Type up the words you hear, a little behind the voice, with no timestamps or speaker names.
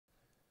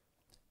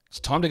It's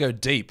time to go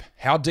deep.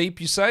 How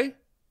deep, you say?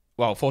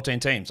 Well,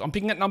 14 teams. I'm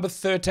picking at number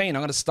 13. I'm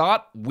going to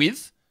start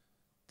with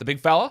the big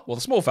fella, well,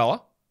 the small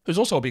fella, who's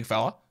also a big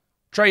fella,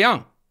 Trae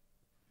Young.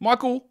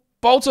 Michael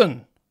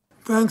Bolton.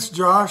 Thanks,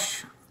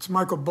 Josh. It's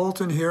Michael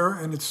Bolton here,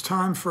 and it's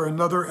time for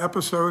another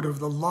episode of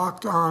the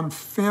Locked On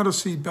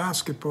Fantasy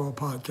Basketball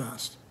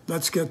Podcast.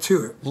 Let's get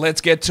to it.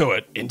 Let's get to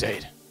it,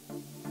 indeed.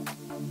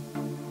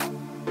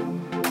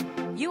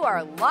 You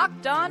are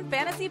Locked On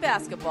Fantasy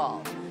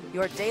Basketball,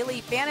 your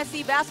daily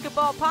fantasy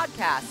basketball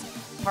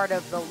podcast, part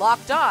of the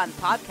Locked On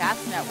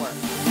Podcast Network.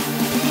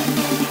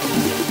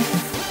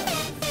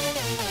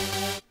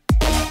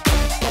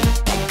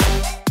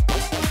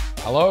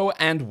 Hello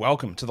and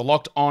welcome to the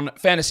Locked On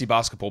Fantasy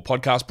Basketball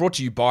Podcast, brought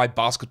to you by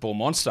Basketball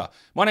Monster.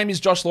 My name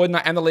is Josh Lloyd and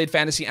I am the lead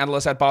fantasy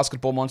analyst at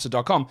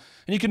basketballmonster.com,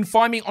 and you can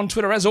find me on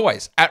Twitter as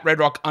always at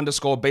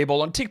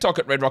redrock_bball, on TikTok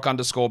at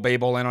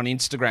redrock_bball, and on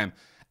Instagram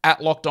at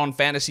Locked On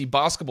Fantasy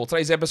Basketball.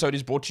 Today's episode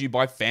is brought to you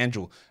by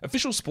FanDuel,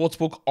 official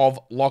sportsbook of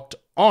Locked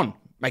On.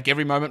 Make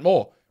every moment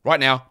more. Right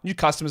now, new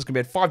customers can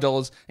bet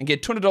 $5 and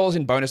get $200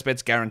 in bonus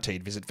bets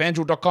guaranteed. Visit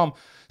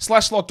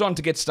FanDuel.com/LockedOn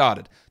to get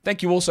started.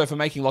 Thank you also for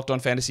making Locked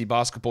On Fantasy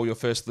Basketball your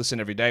first listen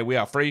every day. We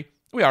are free.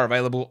 We are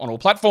available on all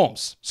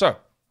platforms. So,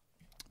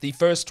 the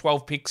first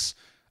 12 picks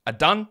are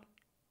done.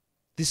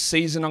 This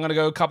season, I'm going to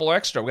go a couple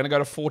extra. We're going to go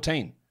to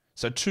 14.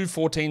 So, 2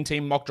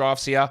 14-team mock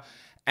drafts here,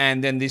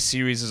 and then this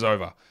series is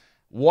over.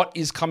 What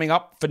is coming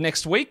up for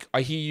next week?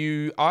 I hear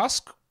you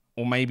ask,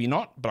 or maybe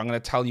not, but I'm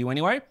going to tell you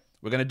anyway.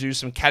 We're going to do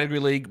some category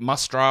league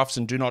must drafts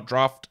and do not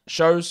draft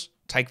shows.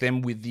 Take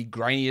them with the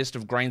grainiest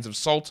of grains of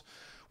salt.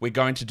 We're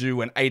going to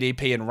do an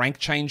ADP and rank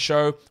change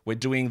show. We're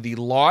doing the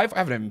live, I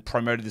haven't even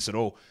promoted this at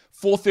all,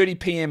 4:30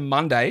 p.m.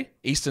 Monday,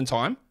 Eastern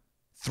Time,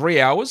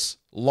 3 hours,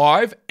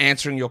 live,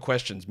 answering your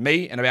questions.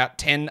 Me and about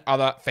 10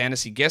 other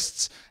fantasy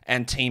guests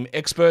and team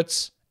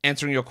experts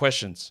answering your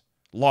questions.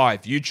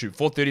 Live, YouTube,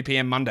 4:30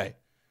 p.m. Monday.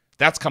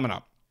 That's coming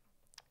up.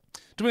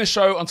 Doing a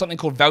show on something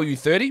called Value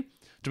 30,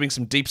 doing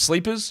some deep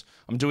sleepers.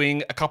 I'm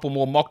doing a couple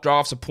more mock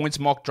drafts, a points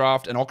mock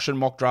draft, an auction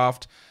mock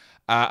draft,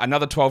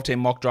 another 12-team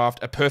mock draft,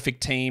 a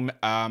perfect team,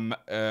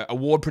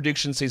 award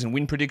predictions, season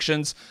win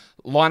predictions,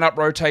 lineup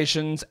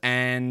rotations,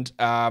 and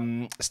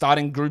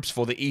starting groups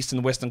for the East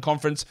and Western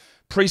Conference,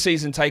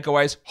 preseason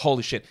takeaways.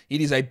 Holy shit,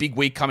 it is a big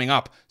week coming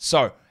up.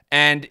 So,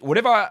 and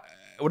if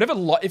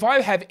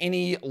I have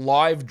any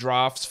live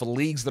drafts for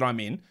leagues that I'm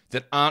in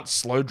that aren't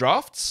slow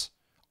drafts,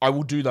 I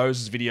will do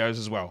those as videos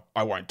as well.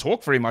 I won't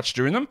talk very much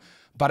during them,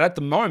 but at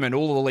the moment,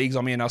 all of the leagues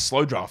I'm in are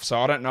slow drafts, so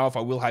I don't know if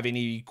I will have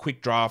any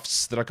quick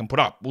drafts that I can put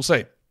up. We'll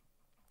see.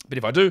 But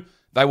if I do,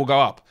 they will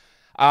go up,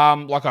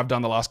 like I've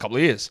done the last couple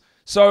of years.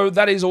 So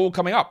that is all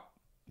coming up.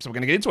 So we're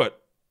going to get into it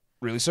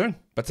really soon.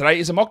 But today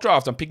is a mock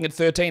draft. I'm picking at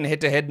 13,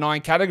 head-to-head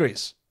 9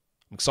 categories.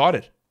 I'm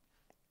excited.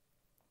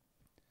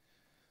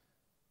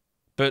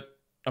 But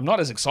I'm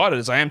not as excited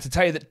as I am to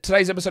tell you that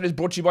today's episode is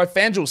brought to you by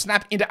FanDuel.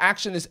 Snap into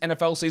action this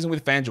NFL season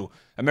with FanDuel,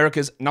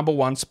 America's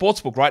 #1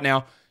 sportsbook. Right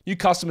now, new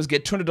customers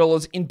get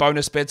 $200 in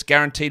bonus bets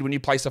guaranteed when you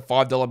place a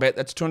 $5 bet.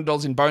 That's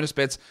 $200 in bonus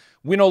bets,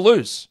 win or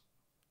lose.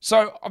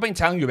 So I've been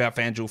telling you about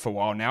FanDuel for a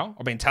while now.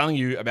 I've been telling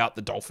you about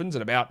the Dolphins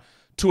and about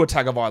Tua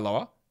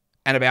Tagovailoa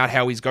and about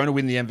how he's going to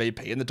win the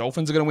MVP and the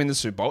Dolphins are going to win the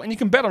Super Bowl. And you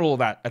can bet on all of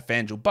that at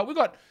FanDuel. But we've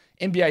got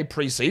NBA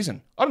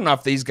preseason. I don't know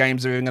if these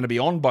games are even going to be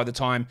on by the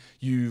time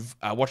you've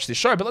watched this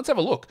show, but let's have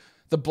a look.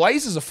 The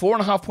Blazers are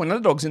 4.5-point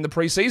underdogs in the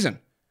preseason.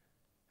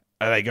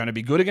 Are they going to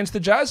be good against the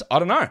Jazz? I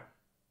don't know.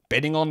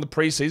 Betting on the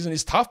preseason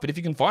is tough, but if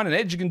you can find an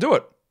edge, you can do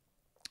it.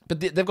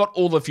 But they've got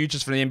all the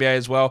futures for the NBA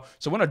as well.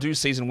 So when I do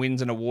season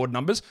wins and award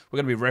numbers,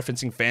 we're going to be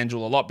referencing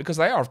FanDuel a lot because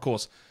they are, of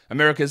course,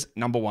 America's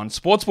 #1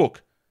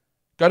 sportsbook.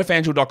 Go to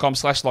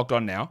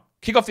FanDuel.com/LockedOn now.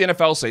 Kick off the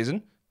NFL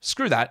season.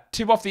 Screw that.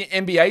 Tip off the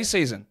NBA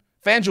season.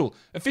 FanDuel,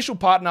 official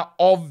partner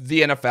of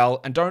the NFL,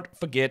 and don't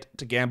forget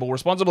to gamble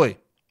responsibly.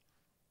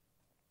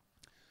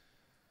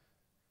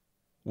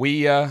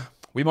 We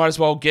might as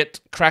well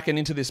get cracking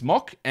into this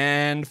mock,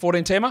 and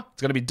 14-teamer,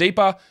 it's going to be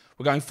deeper.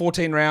 We're going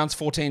 14 rounds,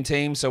 14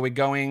 teams, so we're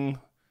going,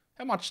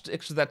 how much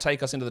extra does that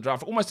take us into the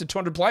draft? Almost to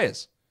 200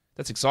 players.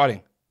 That's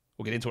exciting.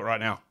 We'll get into it right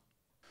now.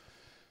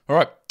 All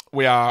right,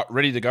 we are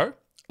ready to go.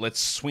 Let's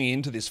swing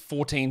into this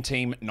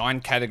 14-team,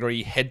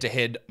 9-category,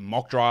 head-to-head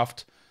mock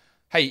draft.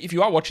 Hey, if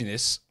you are watching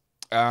this,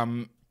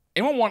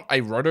 anyone want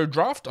a roto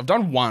draft? I've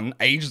done one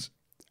ages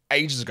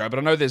ago, but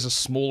I know there's a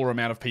smaller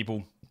amount of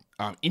people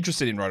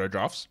interested in roto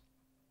drafts.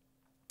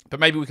 But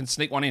maybe we can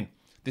sneak one in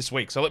this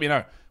week. So let me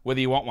know whether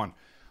you want one.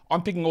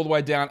 I'm picking all the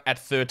way down at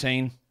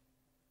 13.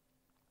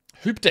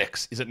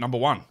 HoopDex is at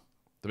 #1,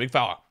 the big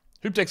fella.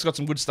 HoopDex got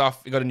some good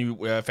stuff. You got a new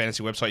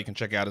fantasy website you can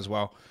check out as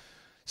well.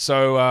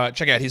 So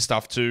check out his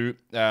stuff too.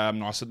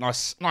 Nice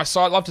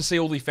site. Love to see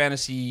all the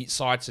fantasy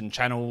sites and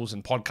channels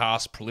and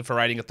podcasts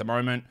proliferating at the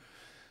moment.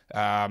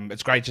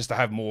 It's great just to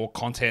have more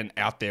content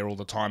out there all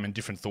the time and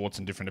different thoughts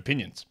and different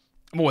opinions.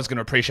 I'm always going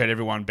to appreciate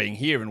everyone being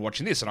here and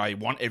watching this, and I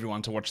want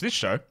everyone to watch this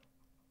show.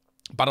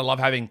 But I love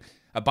having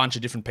a bunch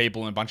of different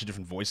people and a bunch of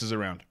different voices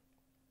around.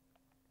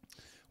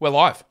 We're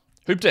live.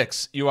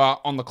 HoopDex, you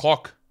are on the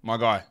clock, my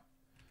guy.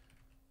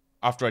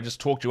 after I just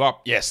talked you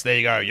up. Yes, there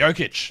you go.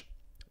 Jokic.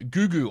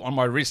 Gugu on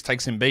my wrist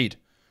takes Embiid.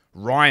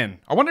 Ryan.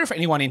 I wonder if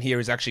anyone in here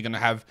is actually going to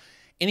have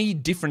any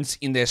difference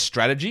in their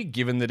strategy,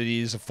 given that it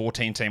is a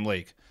 14-team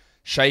league.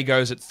 Shea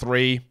goes at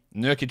 3.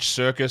 Nurkic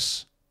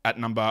Circus at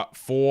number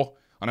 4.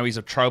 I know he's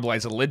a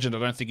Trailblazer legend. I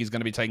don't think he's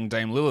going to be taking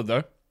Dame Lillard,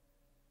 though.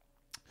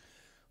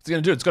 What's he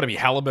going to do? It's got to be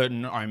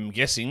Halliburton, I'm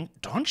guessing.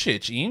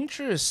 Doncic.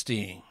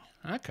 Interesting.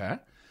 Okay.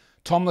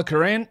 Tom the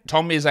Korean.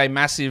 Tom is a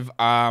massive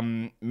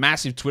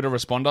Twitter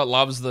responder.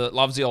 Loves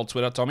the old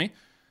Twitter, Tommy.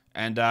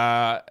 And,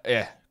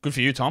 yeah, good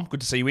for you, Tom.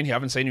 Good to see you in here. I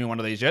haven't seen you in one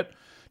of these yet.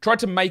 Tried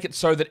to make it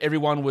so that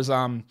everyone was...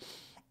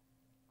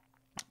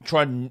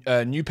 Tried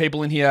new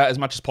people in here as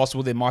much as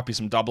possible. There might be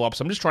some double ups.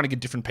 I'm just trying to get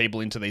different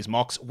people into these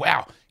mocks.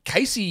 Wow.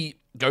 Casey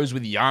goes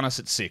with Giannis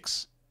at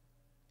 6.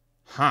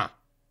 Huh.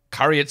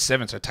 Curry at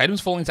 7. So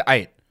Tatum's falling to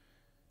 8.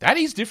 That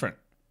is different.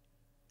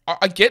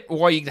 I get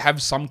why you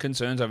have some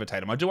concerns over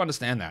Tatum. I do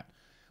understand that.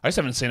 I just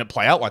haven't seen it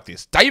play out like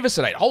this. Davis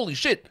at 8. Holy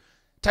shit.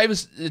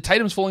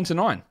 Tatum's falling to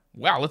 9.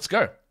 Wow, let's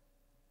go.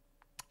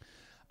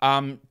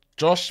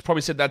 Josh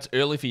probably said that's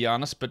early for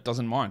Giannis, but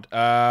doesn't mind.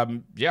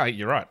 Yeah,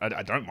 you're right.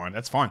 I don't mind.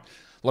 That's fine.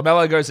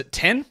 LaMelo goes at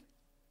 10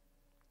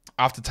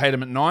 after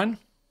Tatum at 9.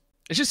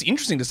 It's just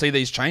interesting to see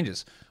these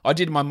changes. I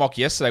did my mock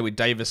yesterday with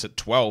Davis at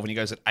 12, and he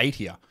goes at 8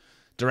 here.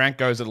 Durant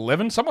goes at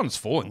 11. Someone's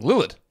falling.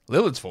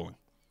 Lillard's falling.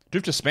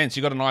 Drifter Spence,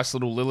 you got a nice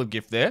little Lillard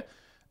gift there.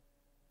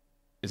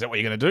 Is that what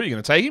you're going to do? You're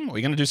going to take him? Or are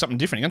you going to do something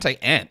different? You're going to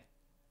take Ant?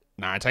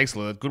 No, it takes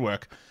Lillard. Good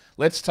work.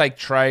 Let's take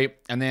Trae,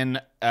 and then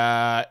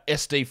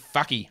SD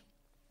Fucky.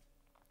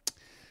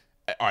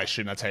 I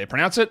assume that's how you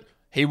pronounce it.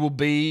 He will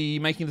be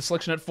making the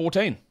selection at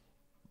 14.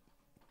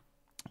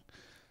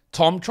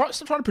 Tom,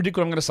 stop trying to predict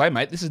what I'm going to say,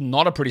 mate. This is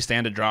not a pretty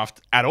standard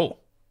draft at all.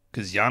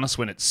 Because Giannis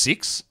went at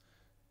 6.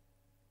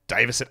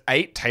 Davis at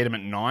 8. Tatum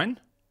at 9.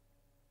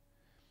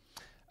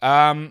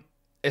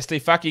 SD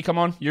Faki, come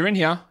on. You're in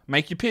here.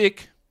 Make your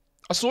pick.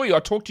 I saw you. I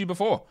talked to you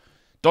before.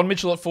 Don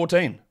Mitchell at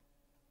 14.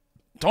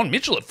 Don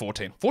Mitchell at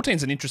 14.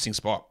 14's an interesting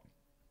spot.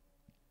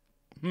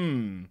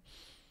 By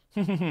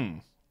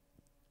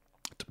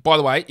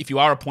the way, if you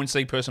are a points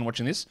league person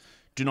watching this,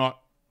 do not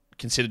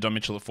consider Don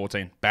Mitchell at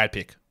 14. Bad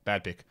pick.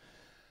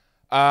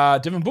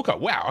 Devin Booker.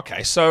 Wow,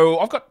 okay. So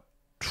I've got...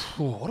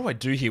 What do I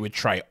do here with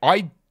Trae?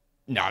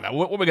 No.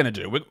 What we're going to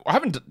do... I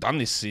haven't done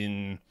this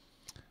in...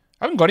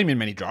 I haven't got him in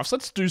many drafts.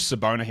 Let's do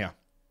Sabonis here.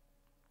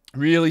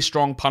 Really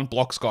strong punt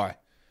blocks guy.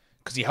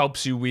 Because he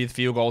helps you with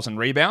field goals and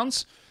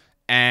rebounds.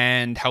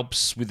 And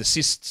helps with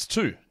assists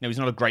too. Now, he's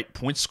not a great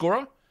point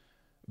scorer.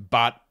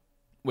 But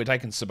we're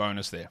taking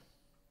Sabonis there.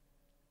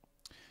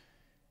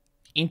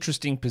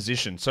 Interesting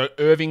position. So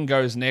Irving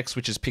goes next,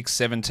 which is pick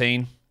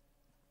 17.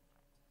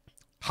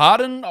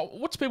 Harden,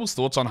 what's people's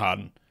thoughts on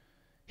Harden?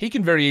 He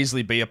can very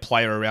easily be a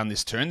player around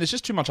this turn. There's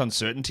just too much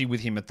uncertainty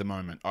with him at the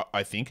moment,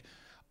 I think.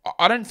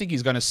 I don't think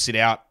he's going to sit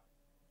out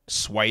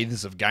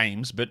swathes of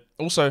games, but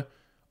also,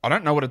 I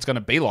don't know what it's going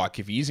to be like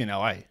if he is in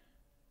LA.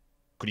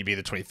 Could he be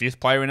the 25th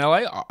player in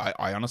LA?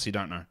 I honestly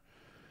don't know.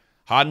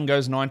 Harden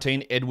goes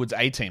 19, Edwards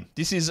 18.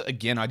 This is,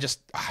 again, I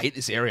hate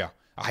this area.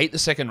 I hate the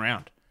second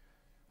round.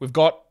 We've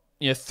got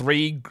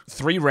three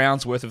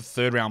rounds worth of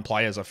third round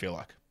players, I feel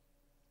like.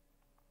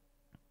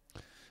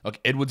 Like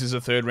Edwards is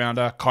a third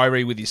rounder.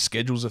 Kyrie with his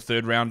schedule's a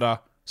third rounder.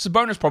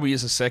 Sabonis probably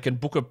is a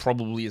second. Booker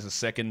probably is a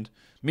second.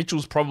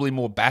 Mitchell's probably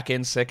more back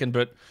end second,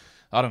 but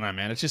I don't know,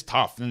 man. It's just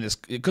tough. And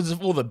because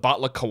of all the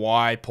Butler,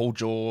 Kawhi, Paul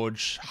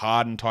George,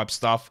 Harden type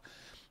stuff,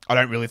 I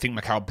don't really think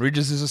Mikal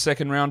Bridges is a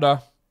second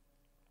rounder,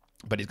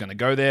 but he's going to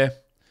go there.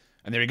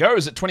 And there he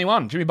goes at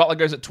 21. Jimmy Butler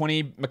goes at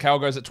 20. Mikal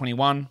goes at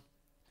 21.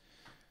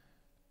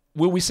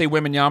 Will we see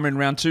Wembanyama in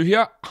round 2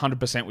 here?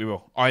 100% we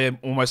will. I am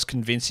almost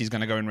convinced he's going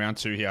to go in round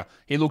 2 here.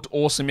 He looked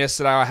awesome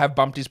yesterday. I have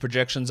bumped his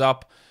projections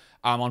up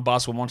on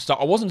Basketball Monster.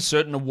 I wasn't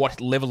certain of what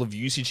level of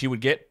usage he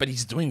would get, but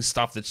he's doing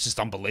stuff that's just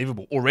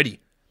unbelievable already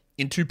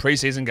in 2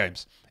 preseason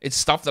games. It's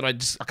stuff that I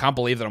can't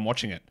believe that I'm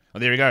watching it. Oh,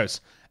 there he goes.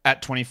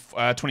 At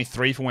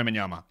 23 for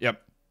Wembanyama.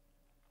 Yep.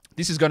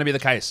 This is going to be the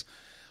case.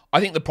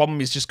 I think the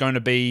problem is just going to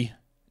be,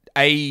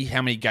 A,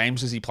 how many games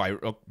does he play?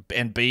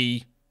 And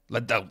B...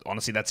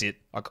 honestly, that's it.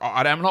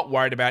 I'm not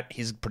worried about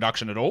his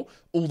production at all.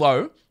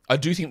 Although, I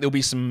do think there'll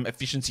be some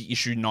efficiency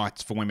issue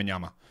nights for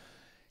Wembanyama.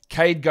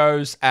 Cade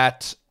goes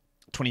at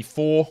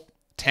 24.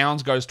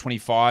 Towns goes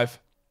 25.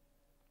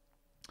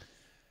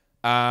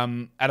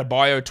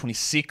 Adebayo,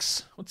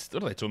 26. What are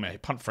they talking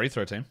about? Punt free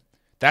throw team.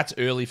 That's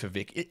early for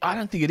Vic. I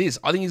don't think it is.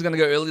 I think he's going to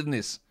go earlier than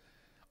this.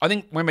 I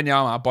think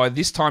Wembanyama, by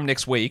this time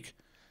next week,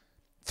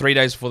 3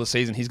 days before the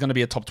season, he's going to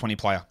be a top 20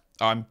 player.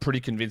 I'm pretty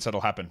convinced that'll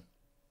happen.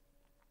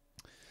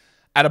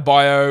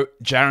 Adebayo,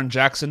 Jaren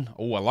Jackson.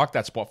 Oh, I like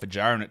that spot for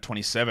Jaren at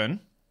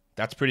 27.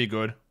 That's pretty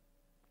good.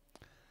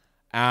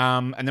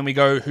 And then we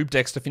go Hoop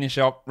Dex to finish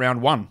up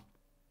round 1.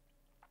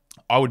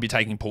 I would be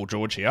taking Paul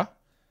George here.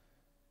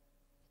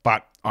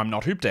 But I'm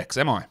not Hoop Dex,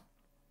 am I?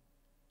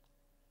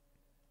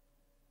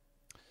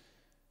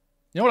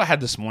 You know what I had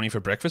this morning for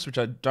breakfast, which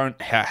I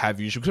don't have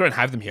usually, because I don't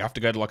have them here. I have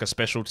to go to like a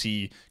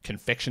specialty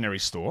confectionery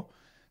store.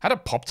 I had a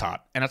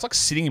Pop-Tart, and it's like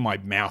sitting in my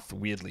mouth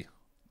weirdly.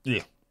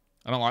 Yeah,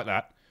 I don't like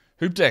that.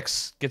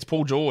 Hoopdex gets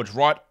Paul George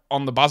right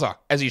on the buzzer,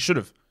 as he should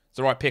have. It's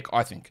the right pick,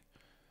 I think.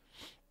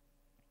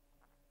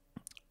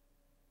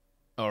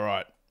 All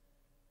right.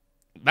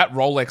 That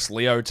Rolex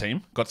Leo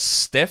team got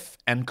Steph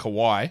and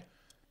Kawhi.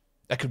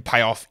 That could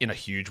pay off in a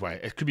huge way.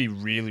 It could be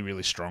really,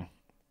 really strong.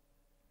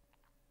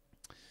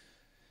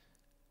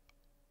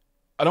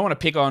 I don't want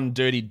to pick on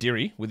Dirty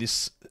Dirry with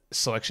this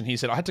selection. He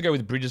said, I had to go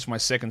with Bridges for my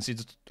second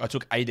since I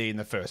took AD in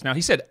the first. Now,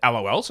 he said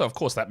LOL, so of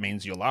course that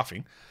means you're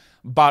laughing.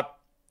 But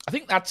I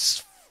think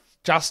that's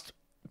just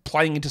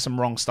playing into some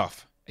wrong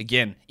stuff.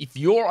 Again, if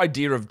your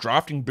idea of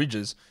drafting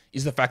Bridges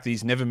is the fact that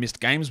he's never missed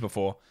games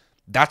before,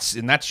 that's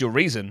your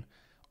reason,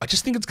 I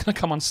just think it's going to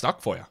come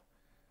unstuck for you.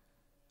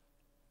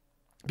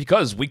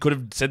 Because we could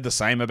have said the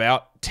same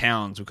about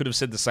Towns. We could have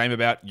said the same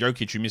about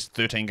Jokic, who missed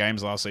 13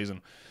 games last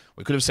season.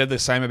 We could have said the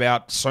same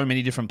about so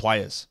many different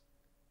players.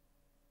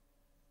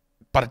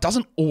 But it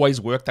doesn't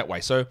always work that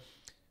way. So,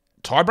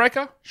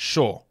 tiebreaker?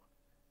 Sure.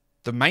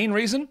 The main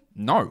reason?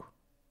 No.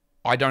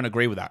 I don't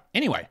agree with that.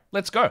 Anyway,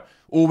 let's go.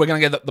 Oh, we're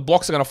going to get the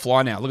blocks are going to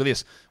fly now. Look at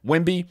this.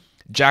 Wemby,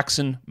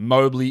 Jackson,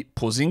 Mobley,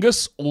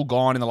 Porzingis, all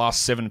gone in the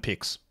last 7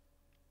 picks.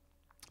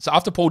 So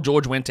after Paul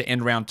George went to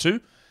end round 2,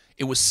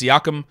 it was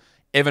Siakam,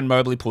 Evan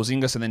Mobley,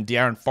 Porzingis, and then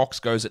De'Aaron Fox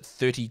goes at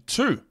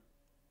 32.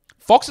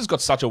 Fox has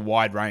got such a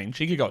wide range.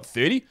 He could go at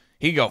 30,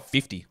 he could go at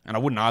 50, and I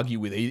wouldn't argue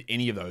with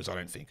any of those, I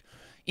don't think.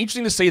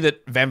 Interesting to see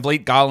that Van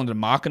Vliet, Garland,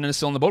 and Markkanen are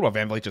still on the board, while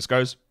Van Vliet just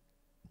goes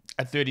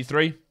at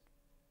 33.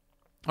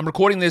 I'm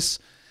recording this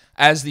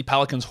as the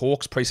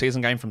Pelicans-Hawks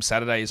preseason game from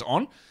Saturday is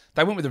on.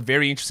 They went with a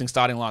very interesting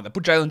starting line. They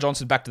put Jalen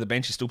Johnson back to the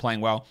bench. He's still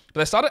playing well.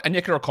 But they started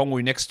Onyeka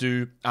Okongwu next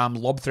to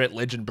lob threat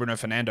legend Bruno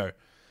Fernando.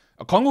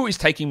 Okongwu is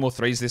taking more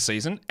threes this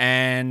season,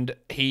 and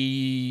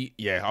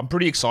I'm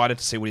pretty excited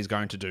to see what he's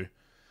going to do.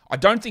 I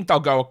don't think they'll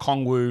go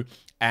Okongwu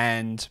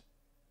and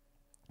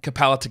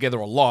Capella together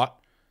a lot,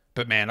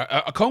 but man,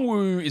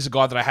 Okongwu is a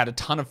guy that I had a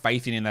ton of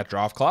faith in that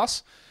draft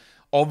class.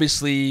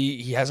 Obviously,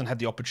 he hasn't had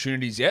the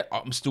opportunities yet.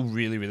 I'm still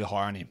really, really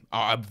high on him.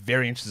 I'm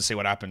very interested to see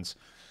what happens.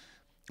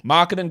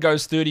 Markkanen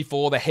goes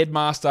 34. The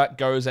Headmaster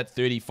goes at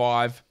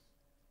 35.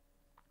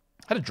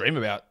 I had a dream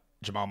about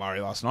Jamal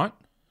Murray last night.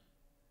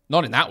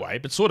 Not in that way,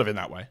 but sort of in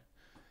that way.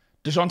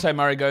 DeJounte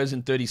Murray goes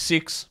in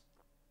 36.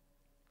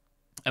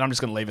 And I'm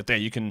just going to leave it there.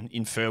 You can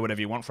infer whatever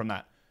you want from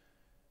that.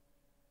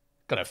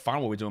 Got to have fun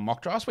while we're doing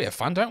mock drafts. We have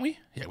fun, don't we?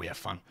 Yeah, we have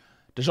fun.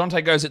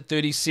 DeJounte goes at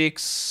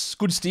 36.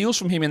 Good steals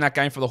from him in that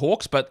game for the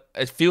Hawks, but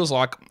it feels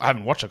like, I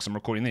haven't watched it because I'm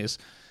recording this,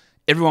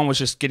 everyone was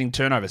just getting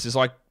turnovers. It's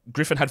like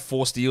Griffin had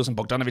 4 steals and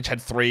Bogdanovic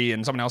had 3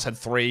 and someone else had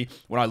 3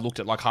 when I looked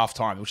at like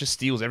halftime. It was just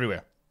steals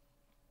everywhere.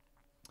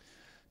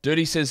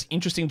 Dirty says,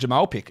 interesting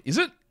Jamal pick. Is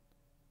it?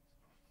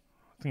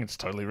 I think it's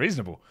totally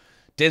reasonable.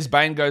 Des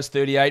Bain goes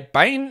 38.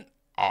 Bain,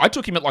 I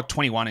took him at like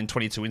 21 and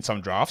 22 in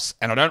some drafts,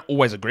 and I don't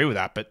always agree with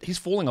that, but he's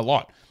falling a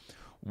lot.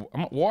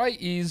 Why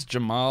is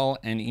Jamal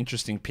an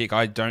interesting pick?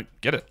 I don't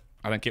get it.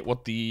 I don't get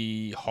what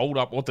the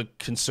hold-up, what the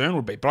concern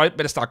would be. But I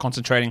better start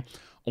concentrating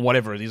on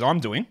whatever it is I'm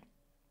doing.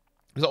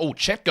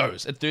 Chet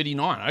goes at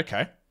 39.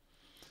 Okay.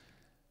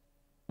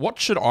 What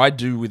should I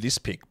do with this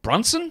pick?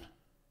 Brunson?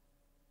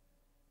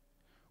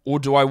 Or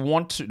do I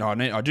want to... No,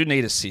 I do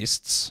need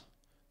assists.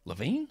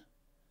 Levine?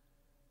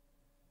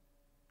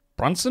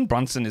 Brunson?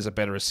 Brunson is a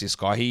better assist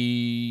guy.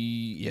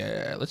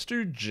 Let's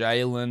do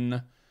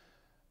Jalen.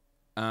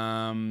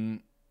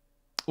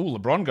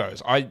 LeBron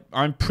goes.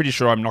 I'm pretty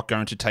sure I'm not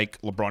going to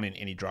take LeBron in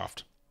any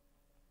draft.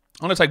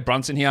 I'm going to take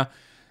Brunson here.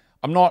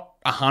 I'm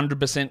not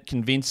 100%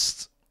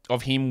 convinced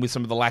of him with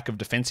some of the lack of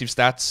defensive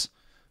stats,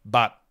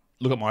 but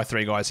look at my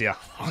 3 guys here.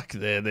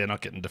 They're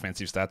not getting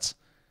defensive stats.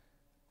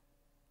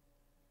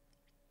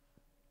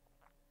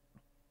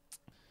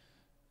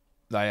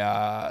 They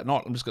are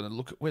not. I'm just going to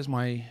look at where's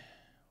my...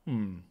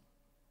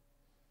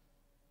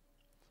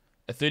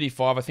 At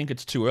 35, I think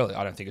it's too early.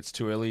 I don't think it's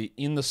too early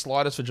in the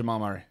slightest for Jamal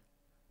Murray.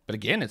 But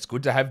again, it's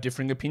good to have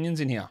differing opinions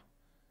in here.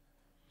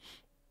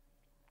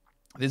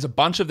 There's a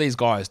bunch of these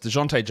guys.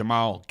 DeJounte,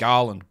 Jamal,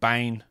 Garland,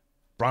 Bain,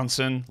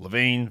 Brunson,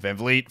 Levine, Van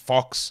Vliet,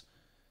 Fox,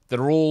 that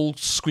are all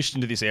squished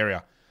into this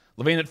area.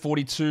 Levine at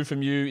 42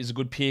 from you is a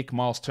good pick.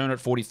 Miles Turner at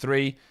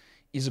 43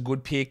 is a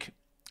good pick.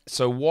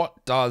 So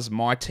what does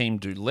my team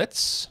do?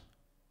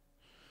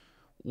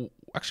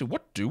 Actually,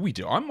 what do we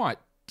do?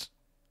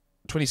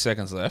 20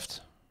 seconds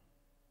left.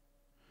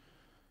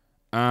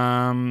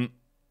 I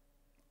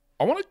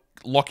want to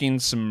lock in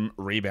some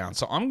rebounds.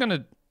 So I'm going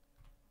to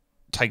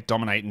take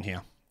Dominating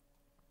here.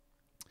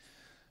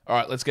 All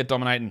right, let's get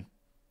Dominating.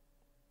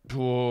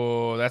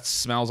 Oh, that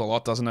smells a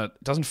lot, doesn't it?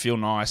 It doesn't feel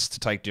nice to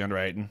take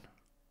DeAndre Ayton.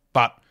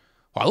 But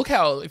look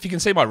how, if you can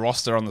see my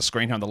roster on the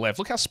screen here on the left,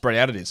 look how spread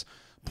out it is.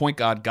 Point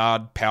guard,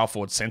 power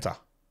forward, center.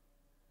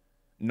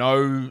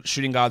 No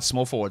shooting guards,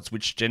 small forwards,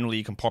 which generally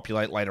you can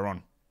populate later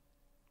on.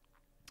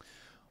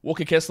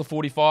 Walker Kessler,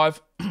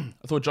 45. I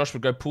thought Josh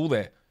would go Poole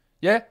there.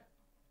 Yeah,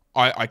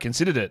 I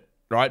considered it,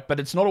 right? But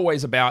it's not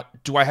always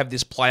about, do I have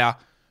this player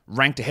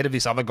ranked ahead of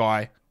this other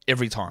guy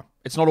every time?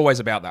 It's not always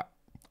about that.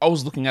 I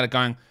was looking at it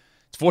going,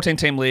 it's a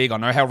 14-team league. I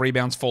know how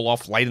rebounds fall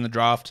off late in the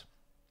draft.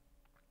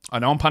 I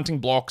know I'm punting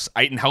blocks.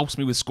 Ayton helps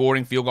me with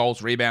scoring, field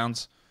goals,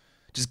 rebounds.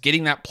 Just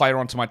getting that player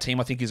onto my team,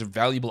 I think, is a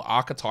valuable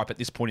archetype at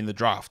this point in the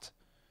draft.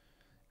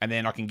 And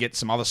then I can get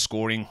some other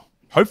scoring,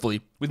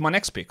 hopefully, with my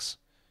next picks.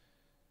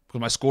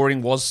 Because my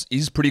scoring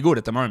is pretty good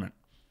at the moment.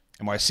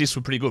 And my assists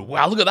were pretty good.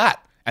 Wow, look at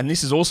that. And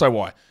this is also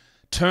why.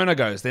 Turner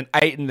goes, then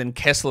Ayton, then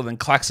Kessler, then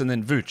Claxton,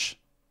 then Vooch.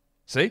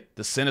 See?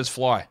 The centers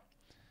fly.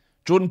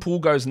 Jordan Poole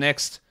goes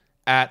next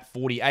at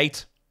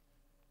 48.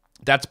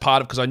 That's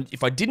part of, because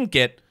if I didn't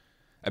get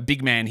a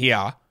big man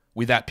here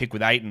with that pick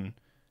with Ayton,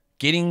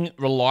 getting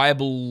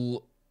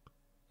reliable,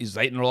 is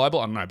Ayton reliable?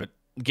 I don't know, but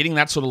getting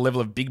that sort of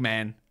level of big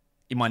man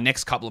in my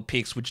next couple of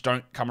picks, which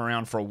don't come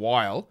around for a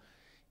while,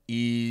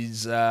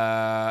 is,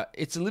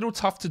 it's a little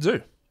tough to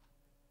do.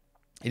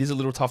 It is a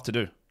little tough to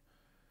do.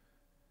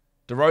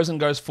 DeRozan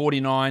goes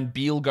 49.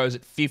 Beal goes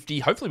at 50.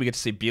 Hopefully we get to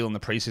see Beal in the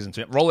preseason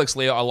too. Rolex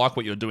Leo, I like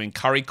what you're doing.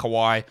 Curry,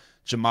 Kawhi,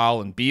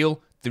 Jamal, and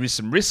Beal. There is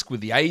some risk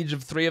with the age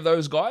of three of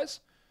those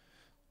guys,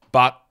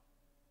 but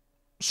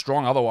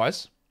strong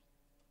otherwise.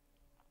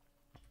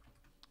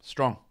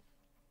 Strong.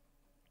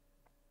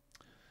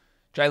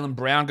 Jaylen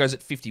Brown goes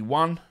at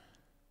 51.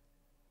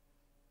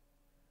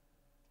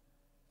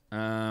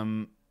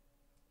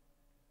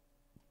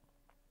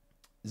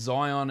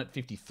 Zion at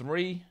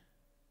 53.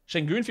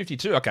 Şengün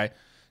 52. Okay.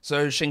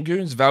 So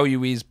Şengün's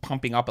value is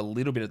pumping up a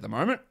little bit at the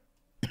moment.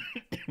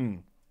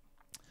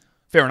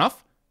 Fair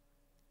enough.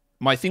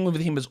 My thing with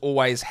him is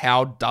always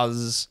how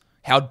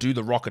do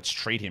the Rockets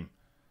treat him?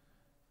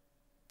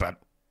 But,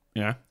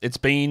 it's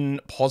been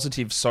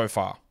positive so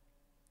far.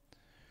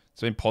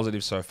 It's been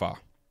positive so far.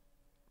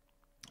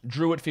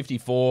 Drew at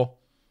 54.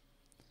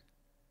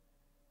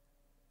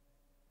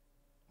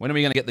 When are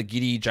we going to get the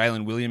Giddey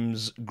Jalen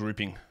Williams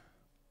grouping?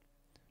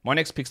 My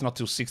next pick's not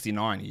till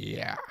 69.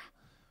 Yeah.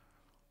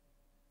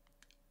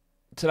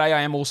 Today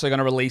I am also going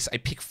to release a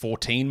pick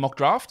 14 mock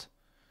draft.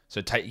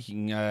 So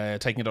taking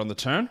it on the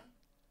turn.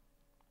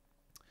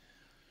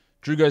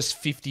 Drew goes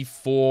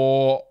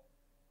 54.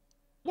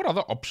 What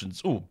other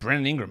options? Oh,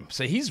 Brandon Ingram.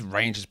 So his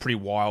range is pretty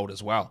wild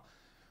as well.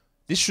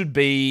 This should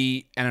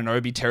be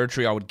Anunoby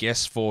territory, I would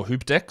guess, for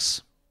Hoop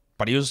Decks.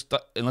 But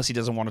unless he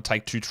doesn't want to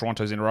take 2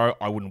 Torontos in a row,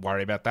 I wouldn't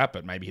worry about that.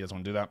 But maybe he doesn't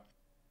want to do that.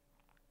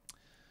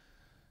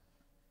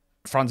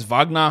 Franz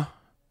Wagner,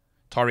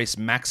 Tyrese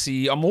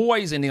Maxey. I'm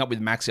always ending up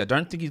with Maxey. I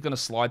don't think he's going to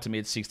slide to me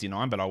at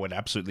 69, but I would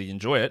absolutely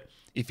enjoy it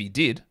if he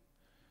did.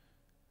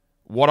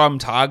 What I'm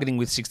targeting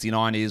with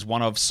 69 is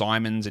one of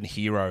Simons and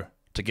Hero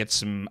to get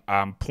some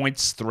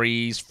points,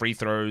 threes, free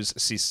throws,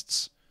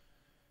 assists.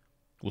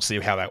 We'll see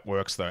how that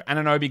works, though.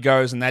 Anunoby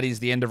goes, and that is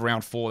the end of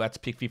round 4. That's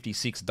pick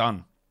 56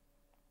 done.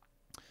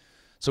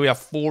 So we have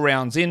 4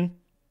 rounds in,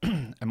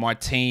 and my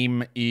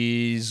team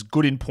is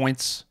good in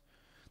points.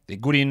 They're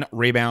good in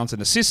rebounds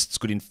and assists,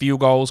 good in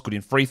field goals, good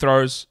in free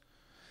throws.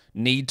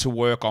 Need to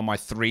work on my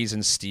threes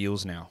and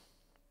steals now.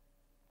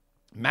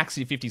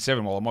 Maxey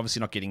 57, well, I'm obviously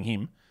not getting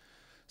him.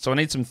 So I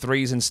need some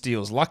threes and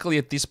steals. Luckily,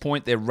 at this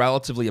point, they're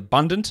relatively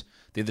abundant.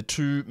 They're the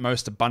 2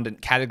 most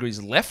abundant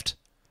categories left.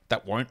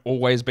 That won't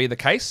always be the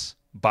case,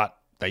 but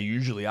they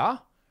usually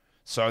are.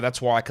 So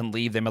that's why I can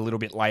leave them a little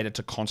bit later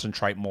to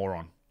concentrate more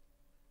on.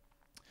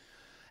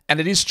 And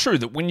it is true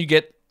that when you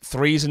get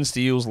threes and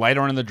steals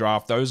later on in the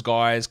draft, those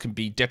guys can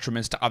be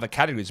detriments to other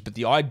categories. But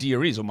the idea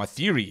is, or my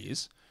theory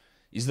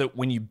is that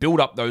when you build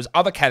up those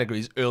other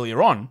categories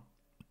earlier on,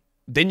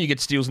 then you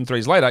get steals and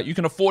threes later, you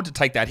can afford to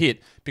take that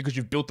hit because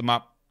you've built them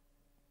up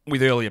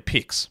with earlier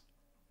picks.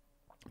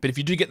 But if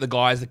you do get the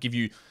guys that give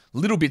you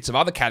little bits of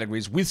other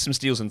categories with some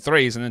steals and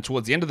threes, and then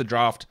towards the end of the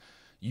draft,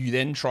 you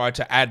then try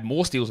to add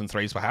more steals and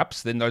threes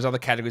perhaps, then those other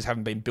categories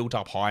haven't been built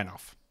up high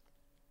enough.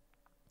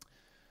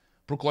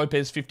 Brook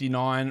Lopez,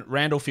 59.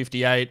 Randall,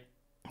 58.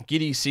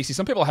 Giddey, 60.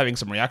 Some people are having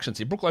some reactions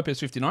here. Brook Lopez,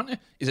 59.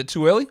 Is it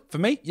too early for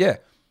me? Yeah.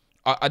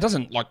 It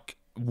doesn't,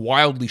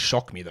 wildly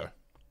shock me, though.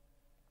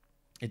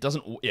 It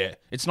doesn't,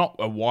 it's not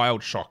a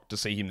wild shock to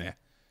see him there.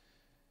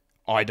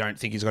 I don't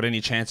think he's got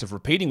any chance of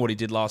repeating what he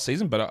did last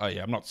season, but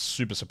I'm not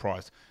super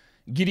surprised.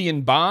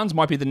 Gideon Barnes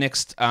might be the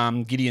next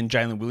Gideon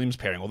Jalen Williams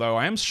pairing, although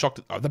I am shocked.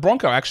 The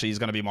Bronco actually is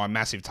going to be my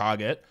massive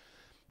target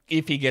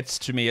if he gets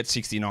to me at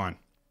 69.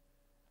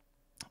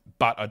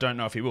 But I don't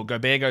know if he will.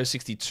 Gobert goes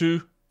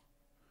 62.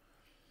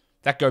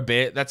 That's a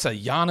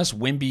Giannis,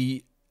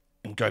 Wemby,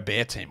 and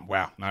Gobert team.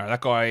 Wow. No,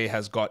 that guy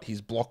has got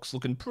his blocks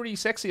looking pretty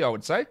sexy, I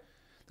would say.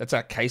 That's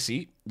at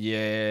Casey.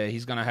 Yeah,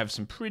 he's going to have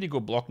some pretty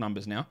good block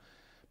numbers now.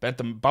 But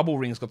the bubble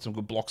ring's got some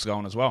good blocks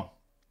going as well.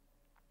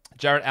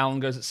 Jarrett Allen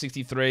goes at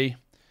 63.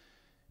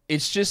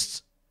 It's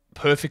just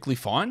perfectly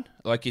fine.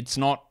 It's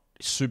not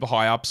super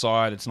high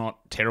upside. It's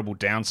not terrible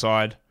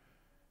downside.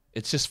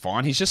 It's just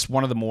fine. He's just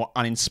one of the more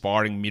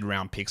uninspiring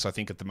mid-round picks, I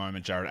think, at the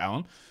moment, Jarrett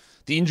Allen.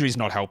 The injury's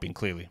not helping,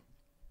 clearly.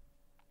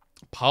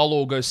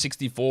 Parlour goes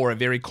 64, a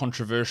very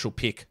controversial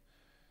pick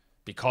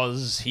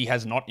because he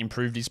has not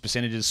improved his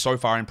percentages so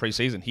far in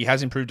preseason. He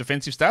has improved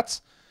defensive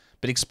stats,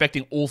 but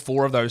expecting all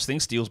 4 of those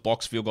things, steals,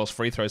 blocks, field goals,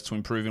 free throws, to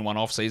improve in one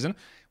off-season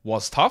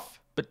was tough,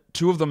 but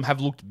 2 of them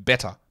have looked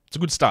better. It's a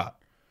good start.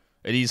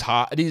 It is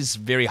hard. It is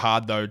very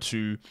hard, though,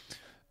 to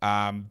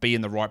be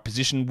in the right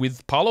position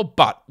with Paolo.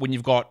 But when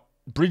you've got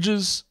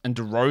Bridges and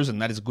DeRozan,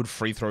 that is a good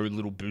free throw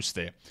little boost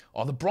there.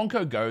 Oh, the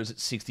Bronco goes at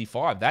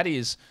 65. That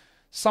is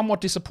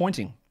somewhat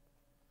disappointing,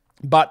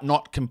 but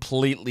not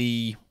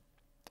completely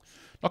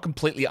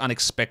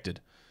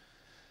unexpected.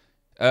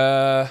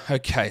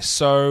 Okay,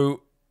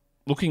 so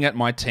looking at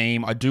my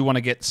team, I do want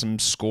to get some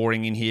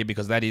scoring in here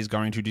because that is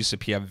going to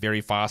disappear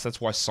very fast. That's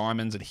why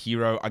Simons and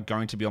Hero are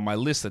going to be on my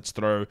list. Let's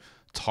throw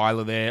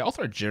Tyler there. I'll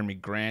throw Jeremy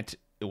Grant.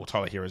 Well,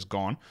 Tyler Hero's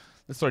gone.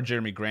 Let's throw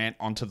Jeremy Grant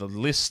onto the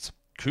list.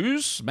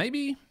 Kuz,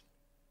 maybe?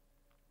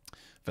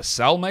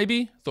 Vassell,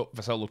 maybe? Thought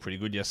Vassell looked pretty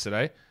good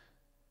yesterday.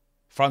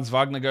 Franz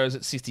Wagner goes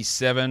at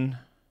 67.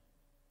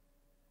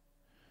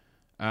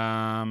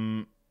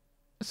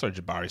 Let's throw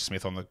Jabari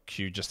Smith on the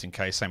queue just in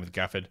case. Same with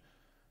Gafford.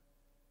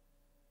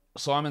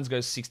 Simons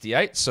goes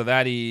 68. So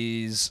that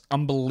is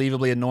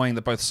unbelievably annoying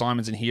that both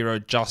Simons and Hero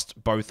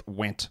just both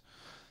went.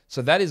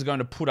 So that is going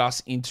to put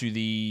us into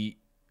the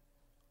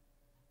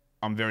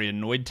I'm very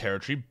annoyed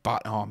territory.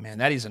 But, oh man,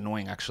 that is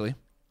annoying actually.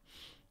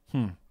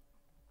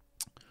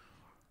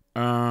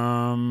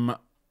 I'm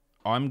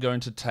going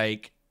to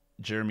take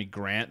Jeremy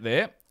Grant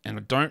there. And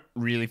I don't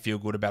really feel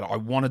good about it. I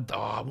wanted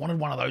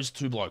one of those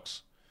two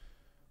blokes.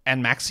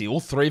 And Maxi. All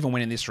three of them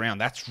went in this round.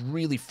 That's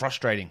really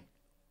frustrating.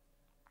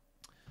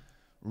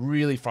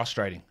 Really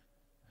frustrating.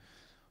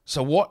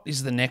 So what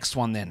is the next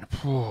one then?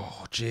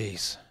 Oh,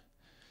 jeez.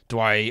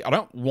 I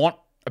don't want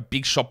a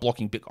big shot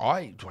blocking big. Do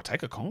I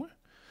take Okongwu?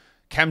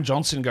 Cam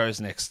Johnson goes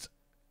next.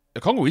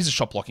 Okongwu is a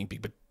shot blocking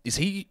big, but is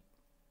he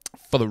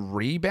for the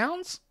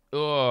rebounds?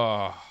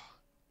 Ugh.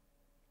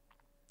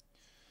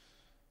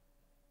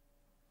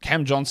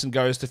 Cam Johnson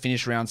goes to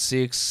finish round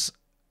 6.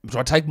 Do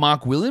I take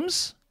Mark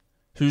Williams,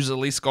 who's at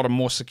least got a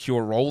more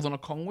secure role than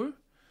Okongwu?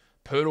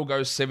 Pirtle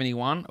goes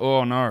 71.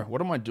 Oh, no.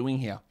 What am I doing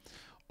here?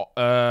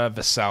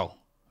 Vassell.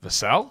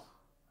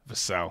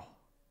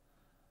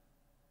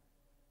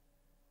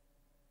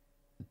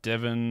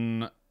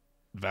 Devin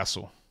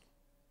Vassell.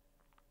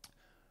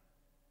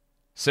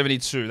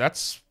 72.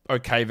 That's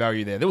okay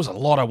value there. There was a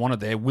lot I wanted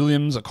there.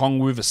 Williams,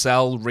 Okongwu,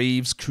 Vassell,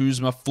 Reeves,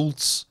 Kuzma,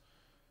 Fultz,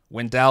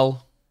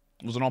 Wendell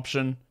was an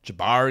option.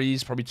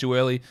 Jabari's probably too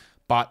early.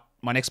 But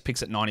my next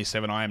pick's at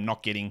 97. I am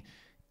not getting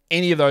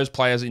any of those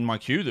players in my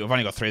queue. I've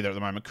only got 3 there at the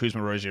moment.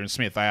 Kuzma, Rozier, and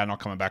Smith. They are not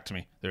coming back to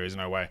me. There is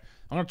no way.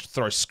 I'm going to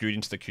throw Scoot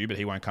into the queue, but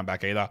he won't come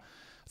back either.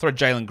 Throw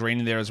Jalen Green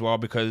in there as well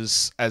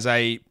because as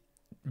a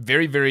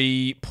very,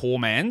 very poor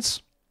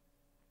man's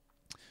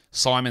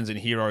Simons and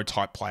Hero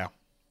type player.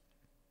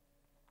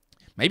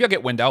 Maybe I'll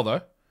get Wendell,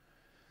 though.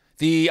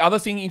 The other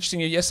thing interesting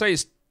yesterday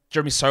is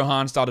Jeremy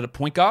Sohan started at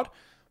point guard.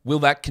 Will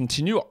that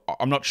continue?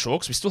 I'm not sure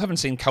because we still haven't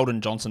seen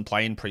Keldon Johnson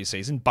play in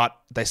preseason, but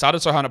they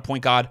started Sohan at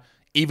point guard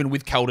even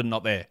with Keldon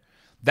not there.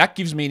 That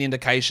gives me an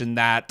indication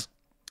that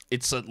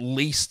it's at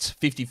least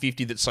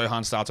 50-50 that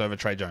Sohan starts over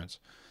Trae Jones.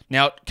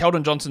 Now,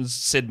 Keldon Johnson's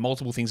said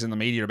multiple things in the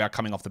media about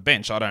coming off the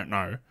bench. I don't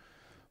know.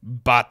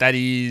 But that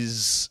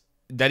is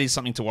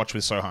something to watch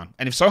with Sohan.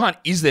 And if Sohan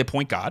is their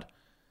point guard,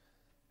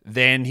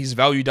 then his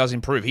value does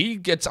improve. He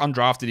gets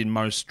undrafted in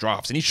most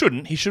drafts, and he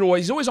shouldn't. He's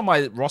always on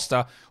my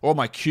roster or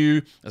my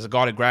queue as a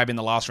guy to grab in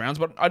the last rounds,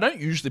 but I don't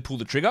usually pull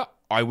the trigger.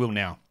 I will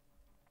now.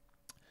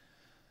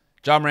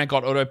 Ja Morant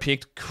got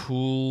auto-picked.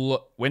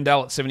 Cool.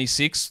 Wendell at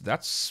 76.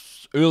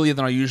 That's earlier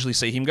than I usually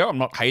see him go. I'm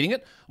not hating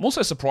it. I'm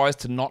also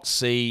surprised to not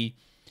see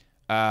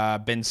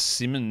Ben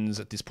Simmons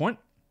at this point.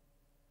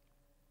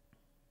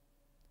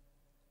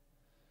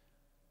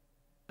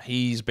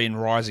 He's been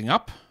rising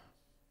up.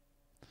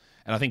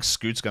 And I think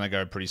Scoot's going to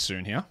go pretty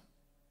soon here.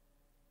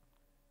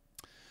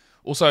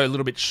 Also, a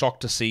little bit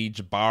shocked to see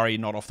Jabari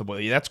not off the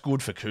board. Yeah, that's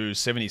good for Kuz.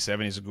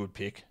 77 is a good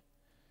pick.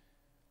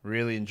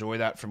 Really enjoy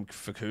that for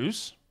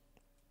Kuz.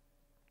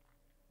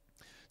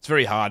 It's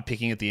very hard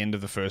picking at the end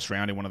of the first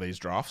round in one of these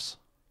drafts.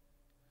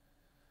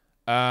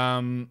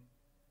 Rolex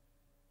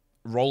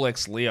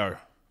Leo.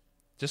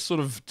 Just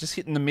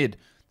hitting the mid.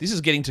 This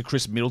is getting to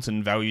Chris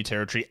Middleton value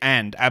territory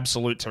and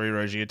absolute Terry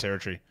Rozier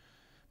territory.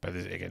 But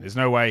again, there's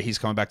no way he's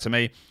coming back to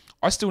me.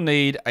 I still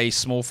need a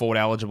small forward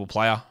eligible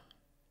player.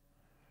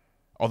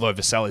 Although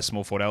Vassell is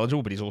small forward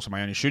eligible, but he's also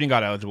my only shooting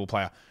guard eligible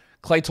player.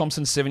 Klay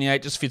Thompson,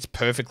 78, just fits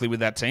perfectly with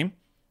that team.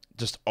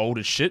 Just old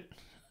as shit.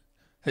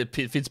 It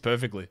fits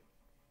perfectly.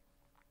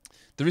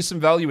 There is some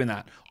value in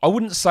that. I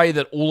wouldn't say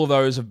that all of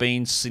those have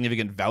been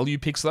significant value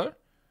picks, though.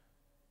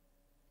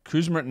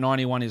 Kuzma at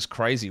 91 is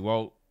crazy.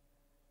 Well,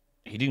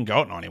 he didn't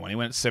go at 91. He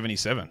went at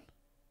 77.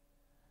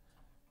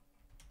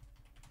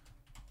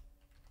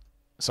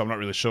 So I'm not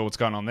really sure what's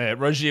going on there.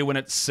 Rozier went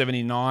at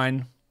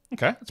 79.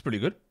 Okay, that's pretty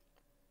good.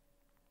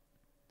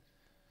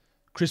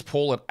 Chris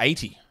Paul at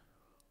 80.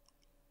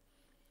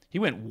 He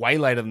went way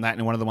later than that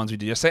in one of the ones we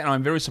did yesterday, and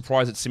I'm very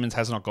surprised that Simmons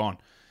has not gone.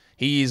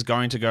 He is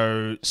going to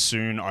go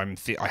soon.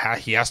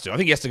 He has to. I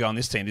think he has to go on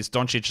this team, this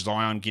Doncic,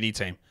 Zion, Giddey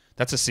team.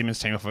 That's a Simmons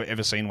team if I've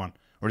ever seen one.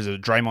 Or is it a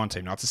Draymond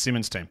team? No, it's a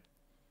Simmons team.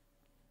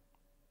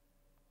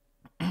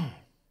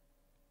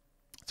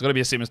 It's got to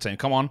be a Simmons team.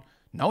 Come on.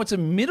 No, it's a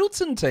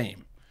Middleton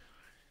team.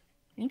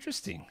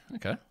 Interesting.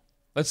 Okay.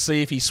 Let's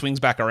see if he swings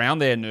back around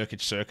there,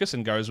 Nurkic circus,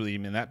 and goes with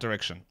him in that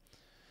direction.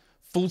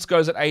 Fultz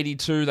goes at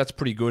 82. That's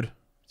pretty good.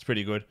 It's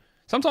pretty good.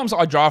 Sometimes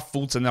I draft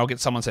Fultz and they'll get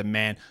someone say,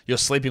 man, you're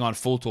sleeping on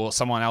Fultz, or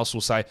someone else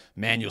will say,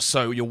 man,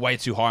 you're way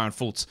too high on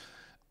Fultz.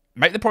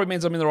 Mate, that probably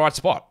means I'm in the right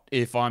spot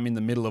if I'm in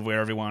the middle of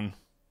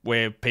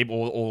where people,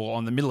 or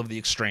on the middle of the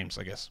extremes,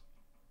 I guess.